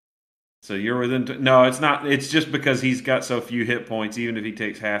 So you're within. No, it's not. It's just because he's got so few hit points. Even if he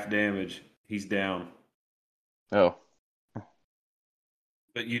takes half damage, he's down. Oh.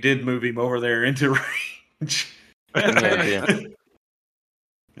 But you did move him over there into range. Yeah,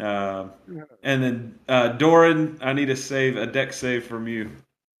 And then Doran, I need a dex save from you.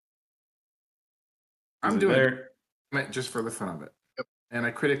 I'm Is it doing there? it just for the fun of it. And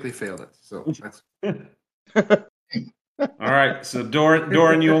I critically failed it. So that's All right, so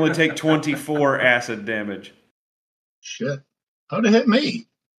Doran, you only take 24 acid damage Shit. How'd it hit me?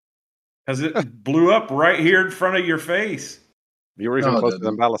 because it blew up right here in front of your face. You were even No, it closer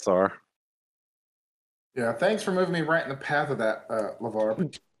than didn't. Balasar. yeah. Thanks for moving me right in the path of that,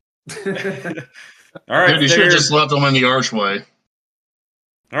 LeVar. All right, Dude, you should have Thared. just left him in the archway.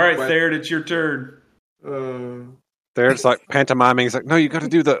 All right, What? Thared, it's your turn. There, it's like pantomiming. He's like, no, you got to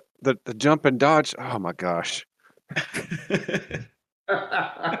do the jump and dodge. Oh my gosh. 5,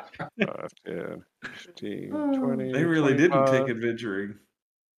 10, 15, 20. They really didn't 25. take adventuring.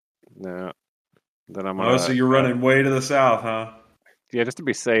 No. Then I'm gonna. Oh, so you're running way to the south, huh? Yeah, just to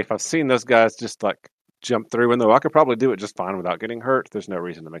be safe. I've seen those guys just like jump through, and though I could probably do it just fine without getting hurt, there's no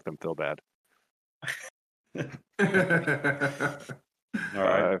reason to make them feel bad. All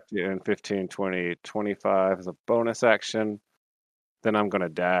right. 5, 10, 15, 20, 25 is a bonus action. Then I'm going to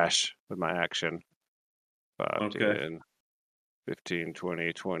dash with my action. 5, Okay. 10, 15,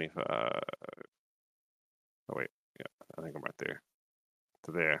 20, 25. Oh, wait. Yeah, I think I'm right there.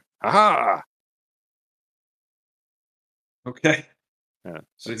 To there. Aha! Okay. Yeah,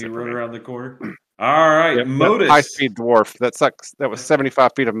 So that's you it for run me. around the corner. All right, Yep, Modus. high speed dwarf. That was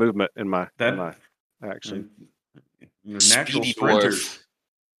 75 feet of movement in my action. You're natural Speedy sprinters. dwarf.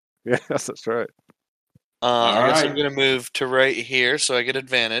 Yeah, that's right. I guess I'm right. going to move to right here, so I get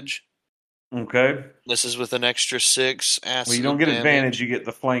advantage. Okay. This is with an extra 6 acid Well, you don't get damage. advantage. You get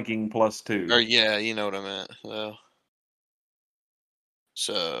the flanking +2. Or yeah, you know what I meant.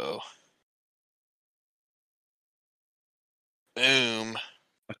 So, boom.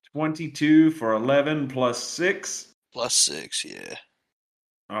 A 22 for 11 +6. +6, yeah.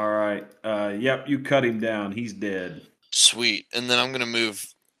 All right. Yep, you cut him down. He's dead. Sweet. And then I'm going to move.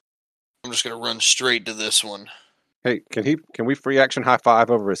 I'm just going to run straight to this one. Hey, can we free action high five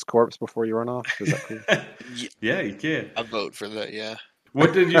over his corpse before you run off? Is that cool? Yeah, you can. I vote for that, yeah.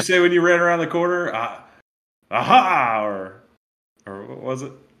 What did you say when you ran around the corner? Aha! Or what was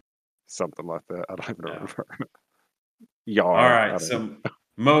it? Something like that. I don't even No. remember. Yar. All I right, don't so know.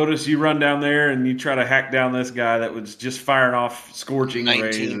 Modus, you run down there and you try to hack down this guy that was just firing off scorching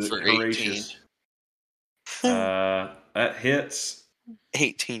 19 rays for at Horatius. 18. That hits.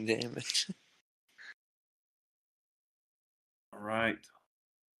 18 damage. All right.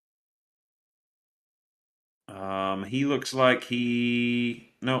 He looks like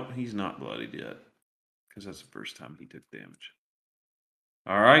no, he's not bloodied yet because that's the first time he took damage.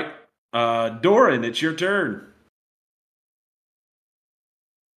 All right, Doran, it's your turn.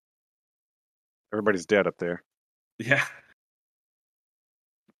 Everybody's dead up there. Yeah.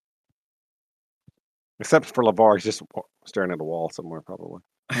 Except for LeVar. He's just staring at a wall somewhere, probably.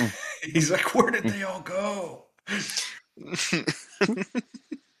 He's like, where did they all go?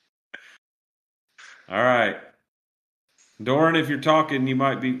 All right. Doran, if you're talking, you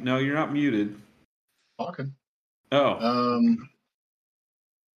might be... No, you're not muted. Talking. Oh.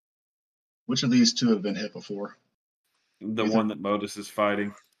 Which of these two have been hit before? The one that Modus is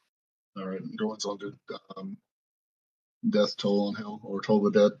fighting. All right, Doran's on to death toll on him, or toll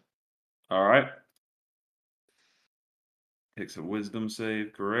the dead. All right. Takes a wisdom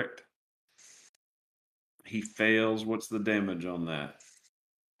save, correct? He fails. What's the damage on that?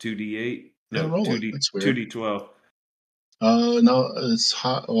 2d8? Yeah, No, roll it. 2d, It's weird. 2d12. No, it's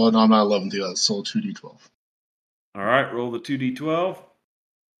hot. Well, no, I'm not 11 to that. It's still 2d12. All right, roll the 2d12.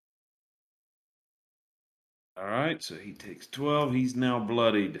 All right, so he takes 12. He's now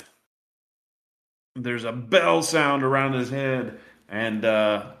bloodied. There's a bell sound around his head, and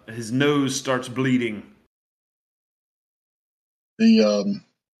his nose starts bleeding.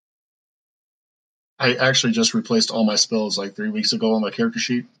 I actually just replaced all my spells like 3 weeks ago on my character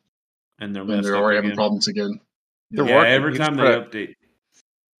sheet, And they're and messed they're up already again. having problems again. They're Yeah, working. every You just time they gotta- update.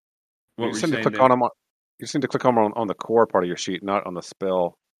 What You were just you need to saying, click Dave? on them. You just need to click on the core part of your sheet, not on the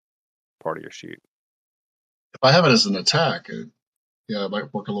spell part of your sheet. If I have it as an attack, it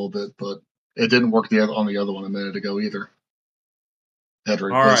might work a little bit, but it didn't work on the other one a minute ago either. I had to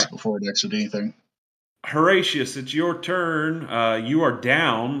All replace right. it before it actually did anything. Horatius, it's your turn. You are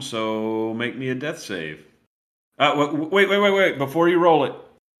down, so make me a death save. Wait. Before you roll it,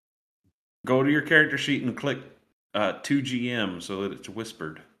 go to your character sheet and click 2GM so that it's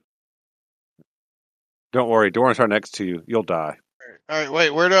whispered. Don't worry, Doran's right next to you. You'll die. All right, wait.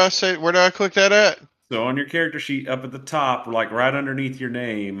 Where do I click that at? So on your character sheet up at the top, like right underneath your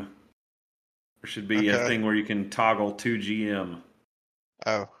name, there should be a Okay. thing where you can toggle 2GM.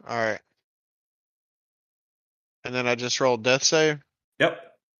 Oh, all right. And then I just rolled death save.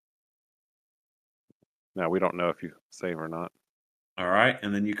 Yep. Now we don't know if you save or not. All right.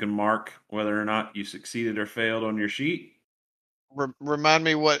 And then you can mark whether or not you succeeded or failed on your sheet. Remind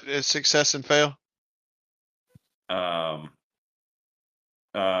me what is success and fail.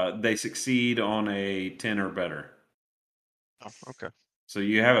 They succeed on a 10 or better. Oh, okay. So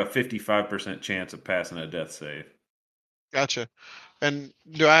you have a 55% chance of passing a death save. Gotcha. And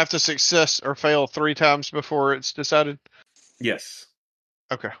do I have to success or fail 3 times before it's decided? Yes.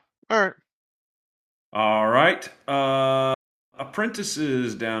 Okay. All right. All right.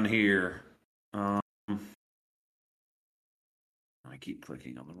 Apprentices down here. I keep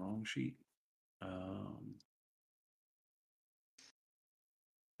clicking on the wrong sheet.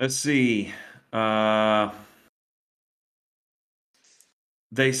 Let's see.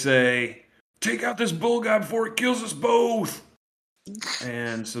 They say, take out this bull guy before it kills us both.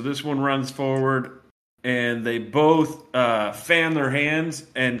 And so this one runs forward, and they both fan their hands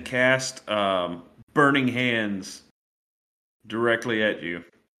and cast burning hands directly at you.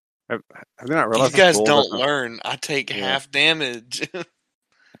 Have they not You realized guys this bull don't doesn't- learn. I take Yeah. half damage.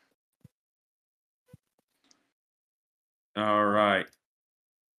 All right.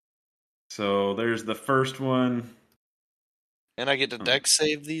 So there's the first one. And I get to deck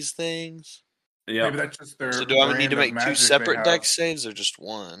save these things. Yeah. Maybe that's just their. So do I need brand to of make 2 magic they separate have. deck saves or just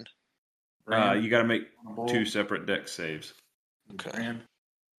one? Brand You got to make on the bull. 2 separate deck saves. Okay. Brand.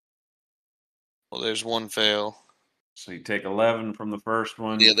 Well, there's one fail. So you take 11 from the first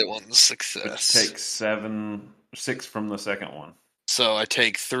one. The other one's Which success. takes 6 from the second one. So I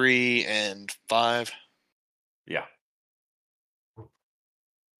take 3 and 5. Yeah. All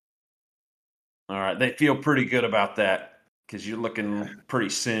right. They feel pretty good about that because you're looking pretty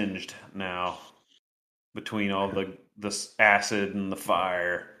singed now between all the acid and the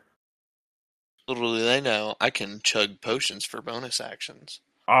fire. Little do they know, I can chug potions for bonus actions.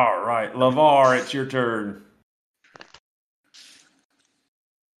 All right. Lavar, it's your turn.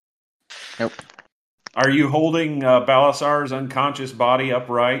 Nope. Are you holding Balasar's unconscious body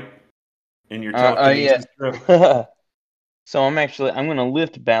upright in your telekinesis grip? So I'm going to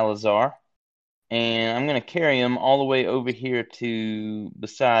lift Balazar, and I'm going to carry him all the way over here to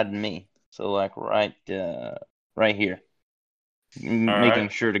beside me. So like right here, making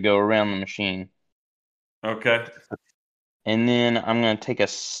right. sure to go around the machine. Okay. And then I'm going to take a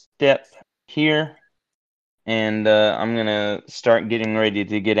step here, and I'm going to start getting ready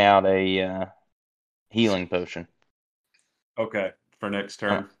to get out a healing potion. Okay. For next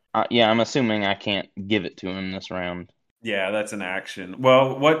turn. Yeah, I'm assuming I can't give it to him this round. Yeah, that's an action.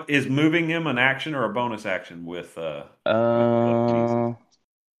 Well, what is moving him an action or a bonus action with I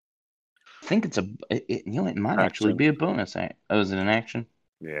think it's it might actually Action. be a bonus action. Oh, is it an action?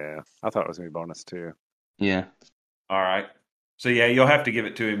 Yeah, I thought it was gonna be bonus too. Yeah. All right. So yeah, you'll have to give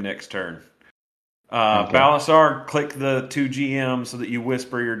it to him next turn. Okay. Balasar, click the 2GM so that you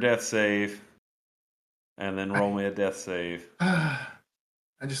whisper your death save, and then roll me a death save. I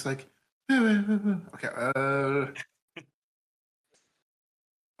just like. Okay.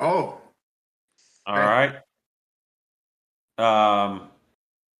 Oh. All right.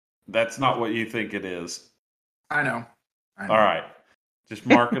 That's not what you think it is. I know. All right. Just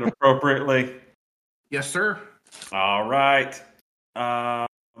mark it appropriately. Yes, sir. All right. I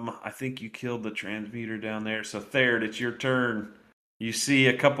think you killed the transmuter down there. So, Therd, it's your turn. You see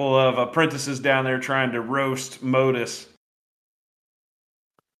a couple of apprentices down there trying to roast Modus.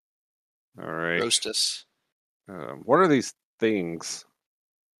 All right. Roast us. What are these things?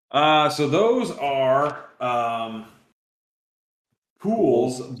 So those are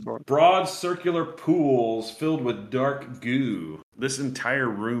pools, broad circular pools filled with dark goo. This entire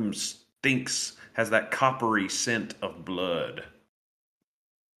room stinks, has that coppery scent of blood.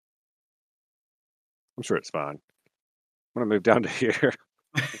 I'm sure it's fine. I'm gonna move down to here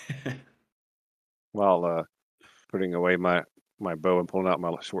while putting away my bow and pulling out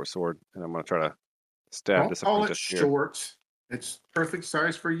my short sword, and I'm going to try to stab Don't this call it apprentice here. short. It's perfect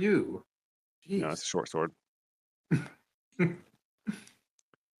size for you. Jeez. No, it's a short sword. All right.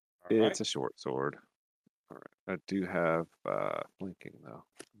 It's a short sword. All right. I do have blinking though.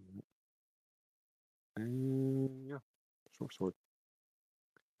 And yeah, short sword.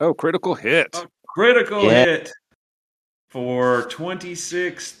 Oh, critical hit. A critical Yeah. hit for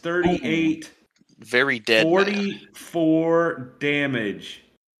 26, 38, Very dead man. 44 damage.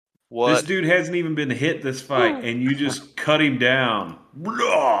 What? This dude hasn't even been hit this fight, and you just cut him down.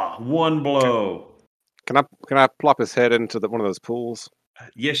 Blah! One blow. Can I plop his head into one of those pools?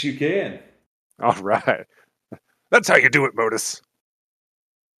 Yes, you can. All right. That's how you do it, Modus.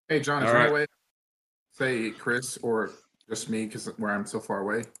 Hey, John, is All there right. any way, say Chris or just me, because where I'm so far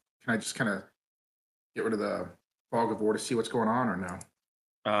away, can I just kind of get rid of the fog of war to see what's going on, or no?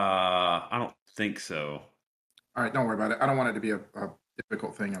 I don't think so. All right, don't worry about it. I don't want it to be a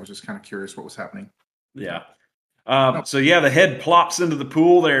difficult thing. I was just kind of curious what was happening. Yeah. So yeah, the head plops into the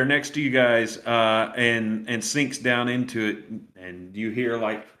pool there next to you guys, and sinks down into it, and you hear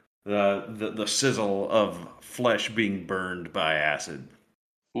like the sizzle of flesh being burned by acid.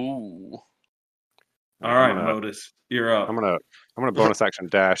 Ooh. All right, Modus, you're up. I'm gonna bonus action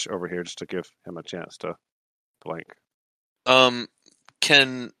dash over here just to give him a chance to blink.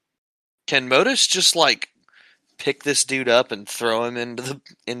 Can Modus just like pick this dude up and throw him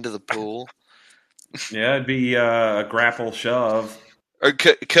into the pool? Yeah, it'd be a grapple shove. Or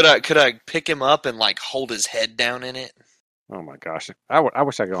could I pick him up and like hold his head down in it? Oh my gosh, I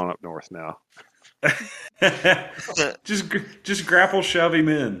wish I could gone up north now. just grapple shove him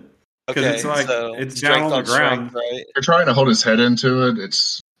in. Because Okay, it's like so it's down on the ground. strength, right? If you're trying to hold his head into it,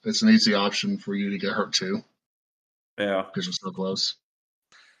 it's an easy option for you to get hurt too, Yeah. because you're so close.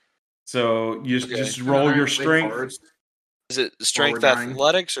 So you Okay. just roll your strength. Forwards. Is it strength Forward 9.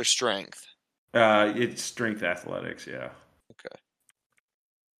 athletics or strength? It's strength athletics, yeah. Okay.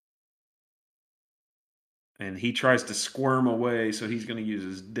 And he tries to squirm away, so he's going to use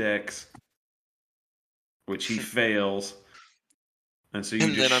his dex, which he fails. And so you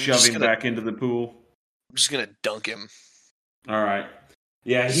And just then I'm shove just him gonna- back into the pool. I'm just gonna dunk him. All right.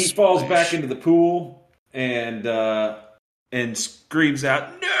 Yeah, he falls back into the pool and screams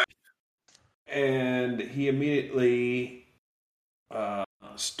out, "No!" And he immediately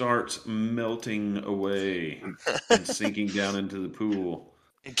starts melting away and sinking down into the pool.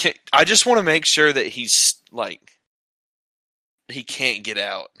 I just want to make sure that he's like he can't get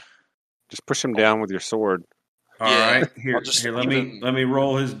out. Just push him down with your sword. All Yeah, right, here, I'll just let keep me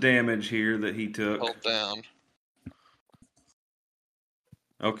roll his damage here that he took. Hold down.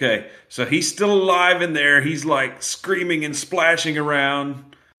 Okay, so he's still alive in there. He's like screaming and splashing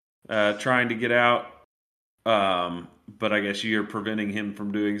around, trying to get out. But I guess you're preventing him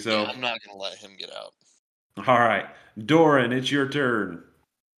from doing so. Yeah, I'm not gonna let him get out. All right, Doran, it's your turn.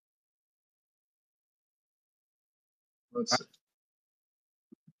 Let's see.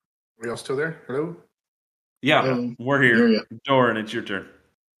 Are y'all still there? Hello? Yeah, we're here. hear ya. Doran, it's your turn.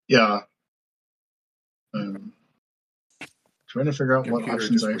 Yeah. Trying to figure out what Computer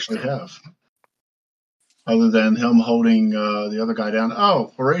options just I worked actually out. have. Other than him holding the other guy down.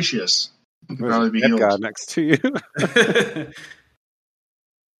 Oh, Horatius. He could There's probably a be dead healed. guy next to you.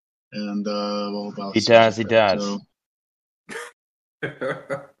 And what about He dies, he dies. So,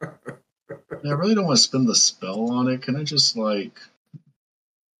 yeah, I really don't want to spend the spell on it. Can I just I'm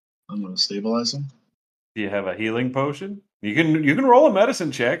going to stabilize him? Do you have a healing potion? You can roll a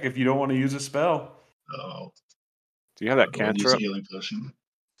medicine check if you don't want to use a spell. Oh, Do you have that I don't use a cantrip? healing potion.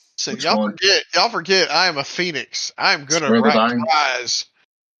 So Which y'all one? forget I am a phoenix. I'm gonna Spare the dying? rise.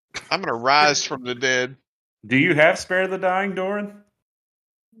 I'm gonna rise from the dead. Do you have Spare the Dying, Doran?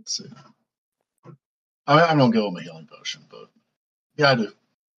 Let's see. I don't give him a healing potion, but yeah, I do.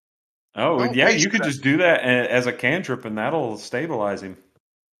 Oh, Don't yeah, waste you could that. just do that as a cantrip, and that'll stabilize him.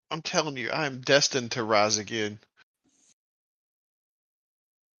 I'm telling you, I am destined to rise again.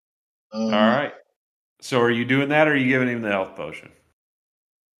 All right. So are you doing that, or are you giving him the health potion?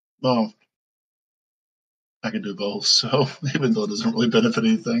 Well, I can do both, so even though it doesn't really benefit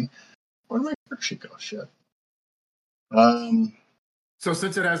anything. Where did my character sheet go? Shit. So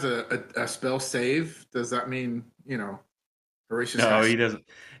since it has a spell save, does that mean, Horatius No, has... he doesn't.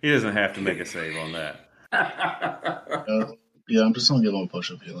 He doesn't have to make a save on that. yeah, I'm just gonna give him a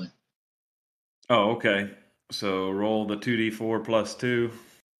push-up healing. Oh, okay. So roll the 2d4 plus 2.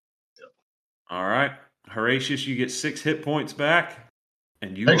 Yep. All right, Horatius, you get 6 hit points back,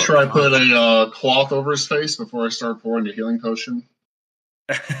 and you Make are sure I fine. put a cloth over his face before I start pouring the healing potion.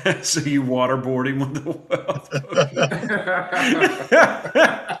 So you waterboard him with the wealth potion.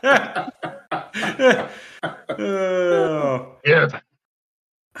 Oh. Yeah.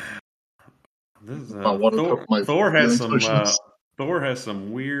 This is, My water, my Thor has healing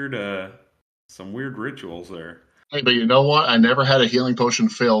some weird rituals there. Hey, but you know what? I never had a healing potion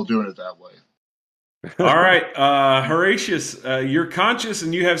fail doing it that way. All right, Horatius, you're conscious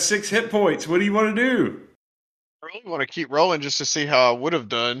and you have 6 hit points. What do you want to do? I really want to keep rolling just to see how I would have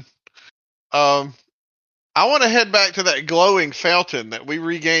done. I want to head back to that glowing fountain that we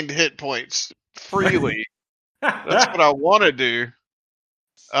regained hit points freely. That's what I want to do.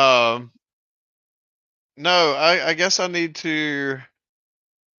 No, I guess I need to.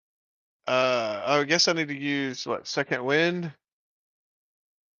 I guess I need to use what, second wind.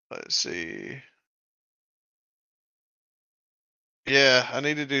 Let's see. Yeah, I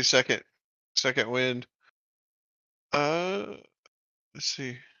need to do second wind. Let's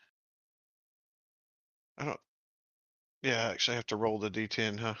see. I don't. Yeah, I actually have to roll the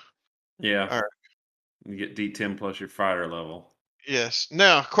d10, huh? Yeah. All right. You get D10 plus your fighter level. Yes.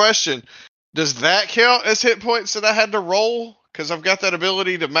 Now, question: does that count as hit points that I had to roll? Because I've got that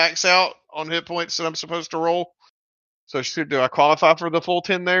ability to max out on hit points that I'm supposed to roll. So, do I qualify for the full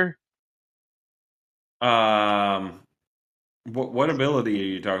 10 there? What ability are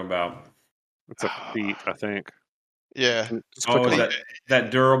you talking about? It's a feat, I think. Yeah. Just click Is on that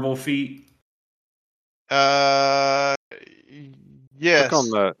durable feat? Yes.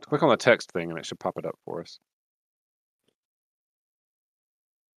 click on the text thing, and it should pop it up for us.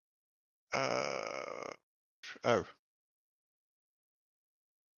 Oh.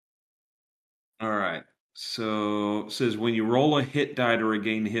 All right. So it says when you roll a hit die to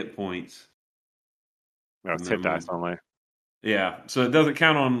regain hit points. No, it's hit dice only. Yeah. So it doesn't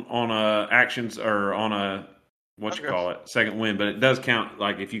count on actions or on a second win, but it does count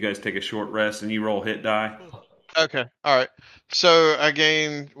like if you guys take a short rest and you roll hit die. Okay. All right. So I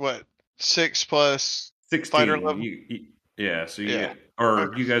gain what, 6 plus 16. fighter level? Yeah. So you get,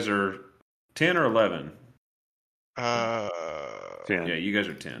 or you guys are 10 or 11. 10. Yeah, you guys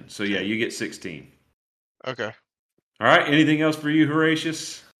are 10. So yeah, you get 16. Okay. All right. Anything else for you,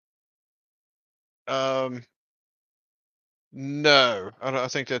 Horatius? No. I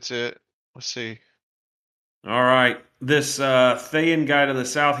think that's it. Let's see. All right. This Thayan guy to the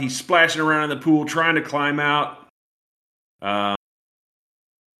south, he's splashing around in the pool trying to climb out.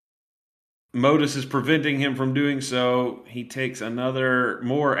 Modus is preventing him from doing so. He takes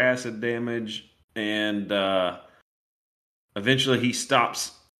more acid damage, and eventually he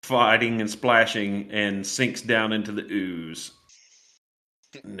stops fighting and splashing and sinks down into the ooze.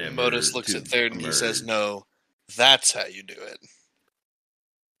 Modus looks at Third and he says, "No, that's how you do it."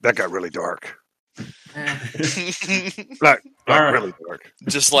 That got really dark. Like really dark.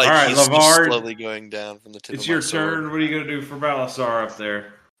 Just like right, he's LeVar, just slowly going down from the tip it's of my your sword. turn. What are you going to do for Balasar up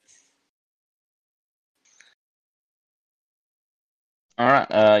there? All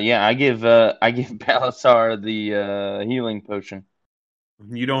right. Yeah, I give Balasar the healing potion.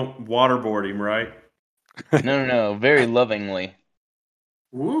 You don't waterboard him, right? No. Very lovingly.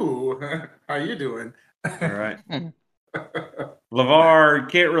 Woo! How you doing? All right. LeVar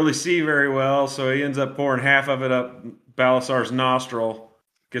can't really see very well, so he ends up pouring half of it up Balasar's nostril,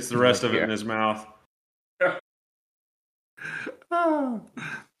 gets the rest of it in his mouth. All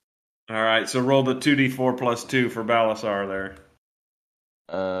right, so roll the 2d4 plus 2 for Balasar there.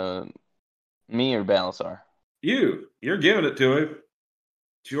 Me or Balasar? You're giving it to him.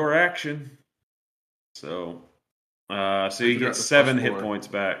 It's your action. So you get 7 hit points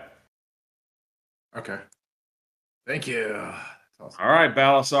back. Okay. Thank you. That's awesome. All right,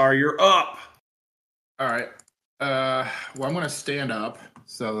 Balasar, you're up. All right. Well, I'm going to stand up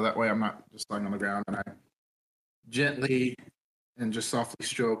so that way I'm not just lying on the ground, and I gently and just softly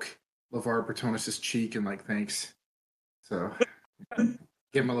stroke LeVar Bertonis' cheek and thanks. So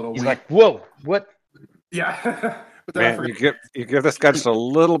give him a little. He's wink. like, "Whoa, what?" Yeah. But then Man, you give this guy just a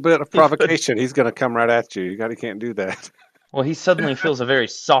little bit of provocation, he's going to come right at you. You can't do that. Well, he suddenly feels a very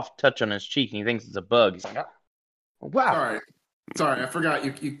soft touch on his cheek, and he thinks it's a bug. He's like, "Oh, wow." Sorry, I forgot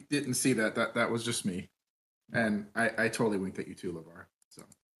you didn't see that. That was just me, and I totally winked at you too, LeVar. So,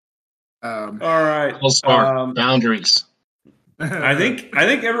 all right, boundaries. I think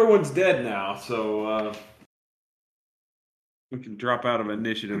everyone's dead now, so we can drop out of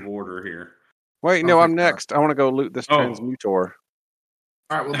initiative order here. Wait, no, I'm next. I want to go loot this transmutor. All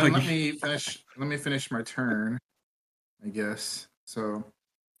right, well then let me finish my turn, I guess. So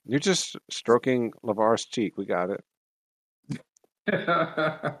you're just stroking LeVar's cheek. We got it.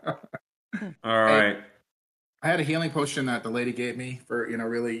 All right. I had a healing potion that the lady gave me for,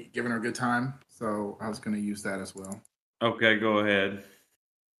 really giving her a good time. So I was going to use that as well. Okay, go ahead.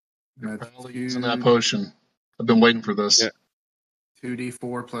 That's Finally using that potion. I've been waiting for this. Yeah.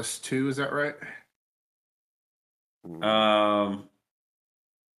 2d4 plus 2, is that right?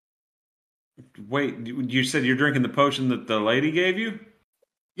 Wait, you said you're drinking the potion that the lady gave you?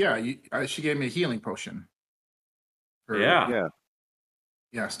 Yeah, she gave me a healing potion. Yeah.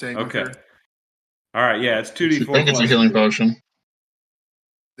 Yeah, staying Okay. with her. All right, yeah, it's 2d4 I think it's a plus healing 2. potion.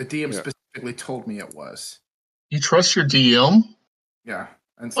 The DM specifically told me it was. You trust your DM? Yeah.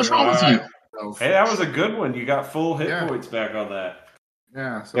 And What's wrong with you? Hey, that was a good one. You got full hit points back on that.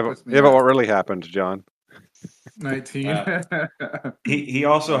 Yeah. So but what really happened, John? 19. He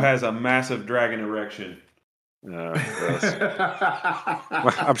also has a massive dragon erection. I'm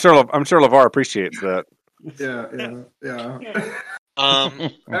sure LeVar appreciates that. Yeah.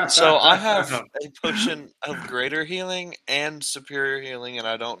 So I have a potion of greater healing and superior healing, and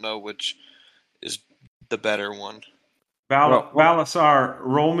I don't know which is the better one. Balasar,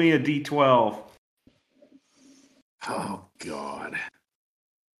 roll me a d12. Oh, God.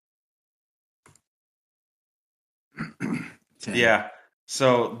 10. Yeah.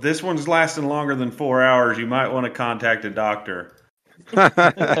 So this one's lasting longer than 4 hours. You might want to contact a doctor. Hey,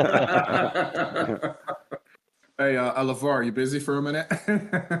 LeVar, you busy for a minute?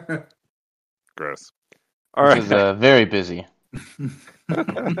 Gross. All right. This is very busy.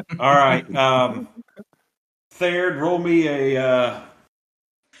 All right. Third, roll me a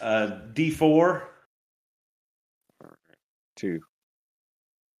d4. 2.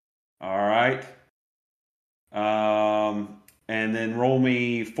 All right. And then roll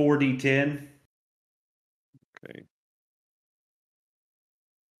me 4d10. Okay.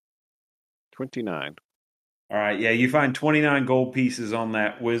 29. All right. Yeah, you find 29 gold pieces on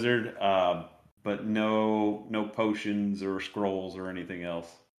that wizard, but no potions or scrolls or anything else.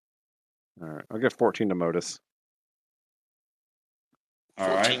 All right. I'll give 14 to Modus. All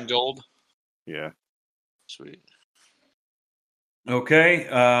 14 right. gold. Yeah. Sweet. Okay.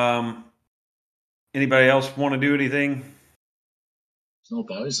 Anybody else want to do anything? There's no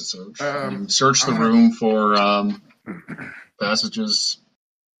bodies to search. Search the room for passages,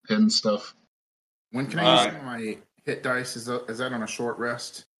 pin stuff. When can I use my hit dice? Is that on a short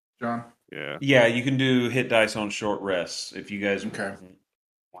rest, John? Yeah. Yeah, you can do hit dice on short rests. If you guys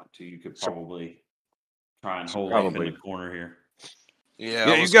want to, you could probably try and hold up in the corner here.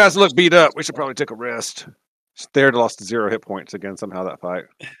 Yeah, you guys look beat up. We should probably take a rest. Third lost 0 hit points again somehow that fight.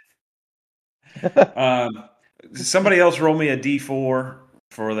 Somebody else roll me a d4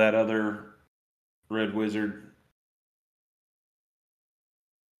 for that other red wizard.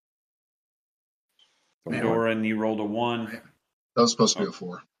 Doran, you rolled a 1. That was supposed to be a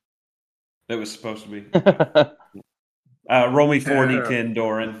 4. That was supposed to be. Roll me 4d10,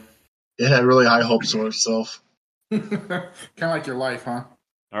 Doran. It had really high hopes for itself. Kind of like your life, huh?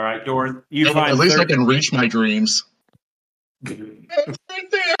 All right, Doran. You find at least I can reach my dreams. It's right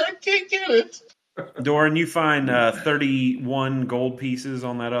there. I can't get it. Doran, you find 31 gold pieces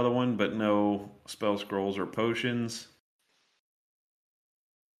on that other one, but no spell scrolls or potions.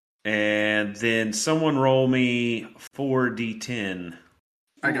 And then someone roll me 4d10.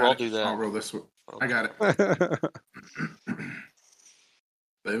 I'll do that. I'll roll this one. I got it.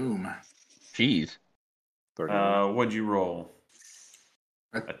 Boom. Jeez. What'd you roll?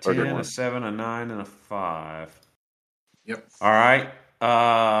 A 10, a 7, a 9, and a 5. Yep. All right.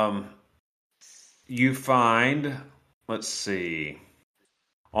 You find, let's see.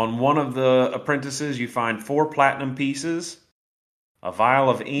 On one of the apprentices, you find 4 platinum pieces, a vial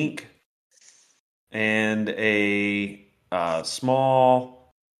of ink, and a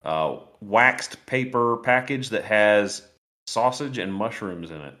small waxed paper package that has sausage and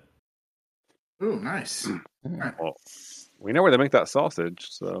mushrooms in it. Ooh, nice. Well, we know where they make that sausage,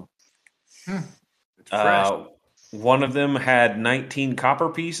 so. It's fresh. One of them had 19 copper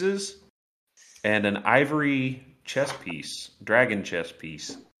pieces and an ivory chess piece, dragon chess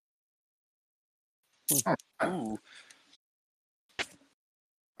piece. Ooh.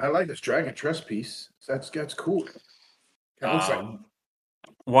 I like this dragon chess piece. That's cool. It looks like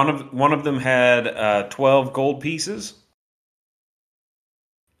One of them had 12 gold pieces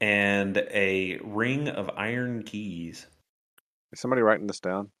and a ring of iron keys. Is somebody writing this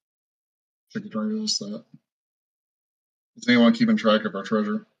down? Secretary noticed that. Is anyone keeping track of our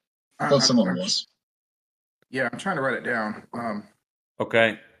treasure? I thought someone was. Yeah, I'm trying to write it down.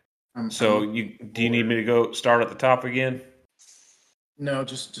 Okay. So do you need me to go start at the top again? No,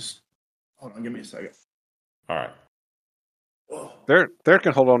 just hold on. Give me a second. All right. There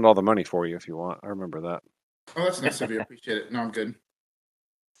can hold on to all the money for you if you want. I remember that. Oh, that's nice of you. I appreciate it. No, I'm good.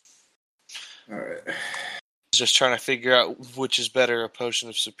 All right. Just trying to figure out which is better, a potion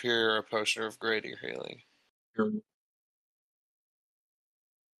of superior or a potion of greater healing.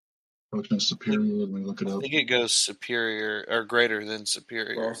 Potion of superior. Let me look it I up. think it goes superior or greater than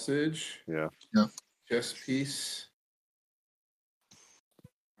superior. Sausage. Yeah. Chest piece.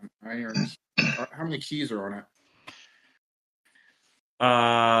 An iron. How many keys are on it?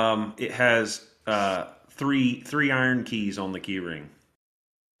 It has three iron keys on the key ring.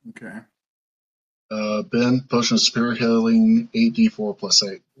 Okay. Ben, potion of superior healing, 8d4 plus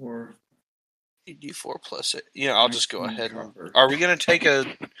 8. Or D4 plus it. Yeah, I'll just go 19 ahead and. copper. Are we going to take a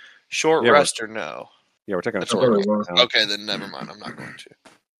short Yeah, rest or no? Yeah, we're taking a That's short what rest it was. now. Okay, then never mind. I'm not going to.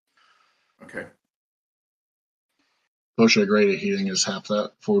 Okay. Potion of greater healing is half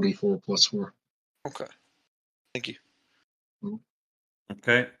that, 4d4 plus 4. Okay. Thank you.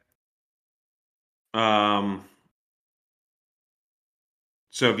 Okay.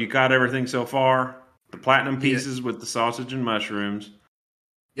 So have you got everything so far? The platinum Yeah. pieces with the sausage and mushrooms.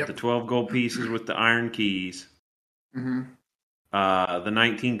 Yep. The 12 gold pieces with the iron keys. Mm-hmm. The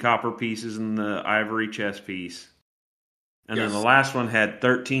 19 copper pieces and the ivory chest piece. And then Yes. the last one had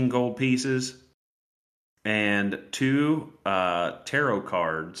 13 gold pieces and 2 tarot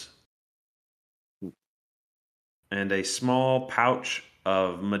cards and a small pouch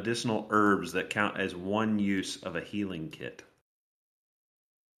of medicinal herbs that count as one use of a healing kit.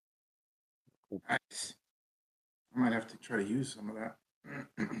 Nice. I might have to try to use some of that.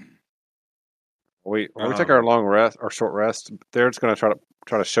 When we take our long rest, our short rest, they're just going to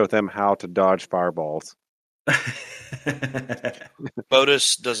try to show them how to dodge fireballs.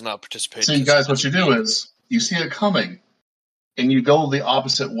 Bodus does not participate. So you guys, what you do is, you see it coming, and you go the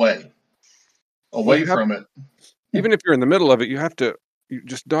opposite way. Away from it. Even if you're in the middle of it, you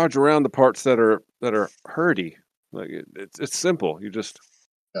just dodge around the parts that are hurty. Like it's simple. You just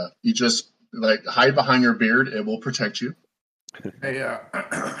like hide behind your beard. It will protect you. Hey,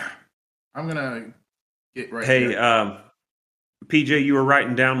 I'm gonna get right. Hey, here. PJ, you were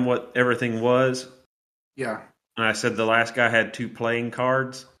writing down what everything was. Yeah. And I said the last guy had 2 playing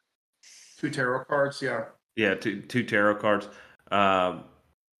cards. 2 tarot cards. Yeah. Yeah, two tarot cards. But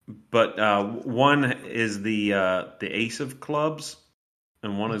one is the ace of clubs,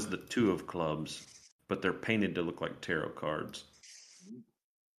 and one is the 2 of clubs. But they're painted to look like tarot cards.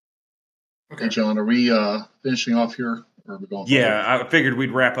 Okay, John, are we finishing off here, or are we going? Yeah, I figured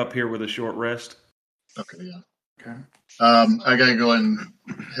we'd wrap up here with a short rest. Okay, yeah. Okay. I gotta go and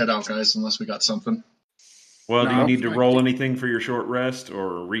head out, guys, unless we got something. Well, do you need to roll anything for your short rest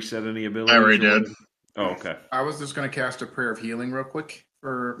or reset any abilities? I already did. Oh, okay. I was just going to cast a prayer of healing real quick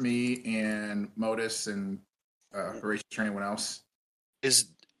for me and Modus and Horatio or anyone else. Does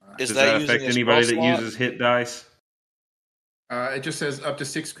that affect anybody that uses hit dice? It just says up to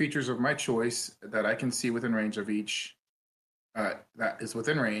 6 creatures of my choice that I can see within range of each. That is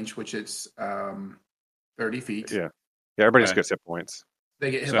within range, which is 30 feet. Yeah, everybody just gets hit points.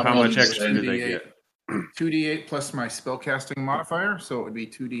 They get hit. So how much extra do they get? 2d8 plus my spellcasting modifier, so it would be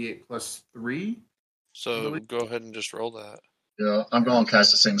 2d8 plus 3. So go ahead and just roll that. Yeah, I'm going to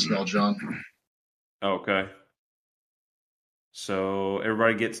cast the same spell, John. Okay. So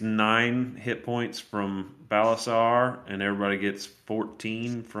everybody gets 9 hit points from Balasar, and everybody gets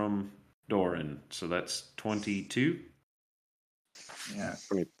 14 from Doran. So that's 22? Yeah.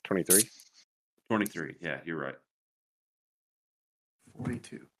 23? 23, yeah, you're right.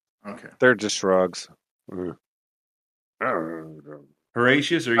 42. Okay. They're just shrugs.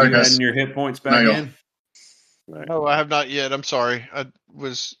 Horatius, are you adding your hit points back in? No, I have not yet. I'm sorry.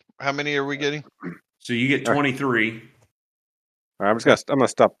 How many are we getting? So you get 23. All right, I'm gonna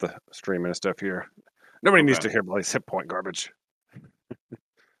stop the streaming and stuff here. Nobody needs to hear Blaze hit point garbage.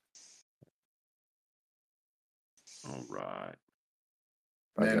 All right.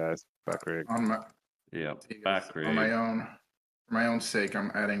 Bye, guys. Bye, Craig. On my, back, Craig. for my own sake,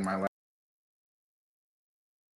 I'm adding my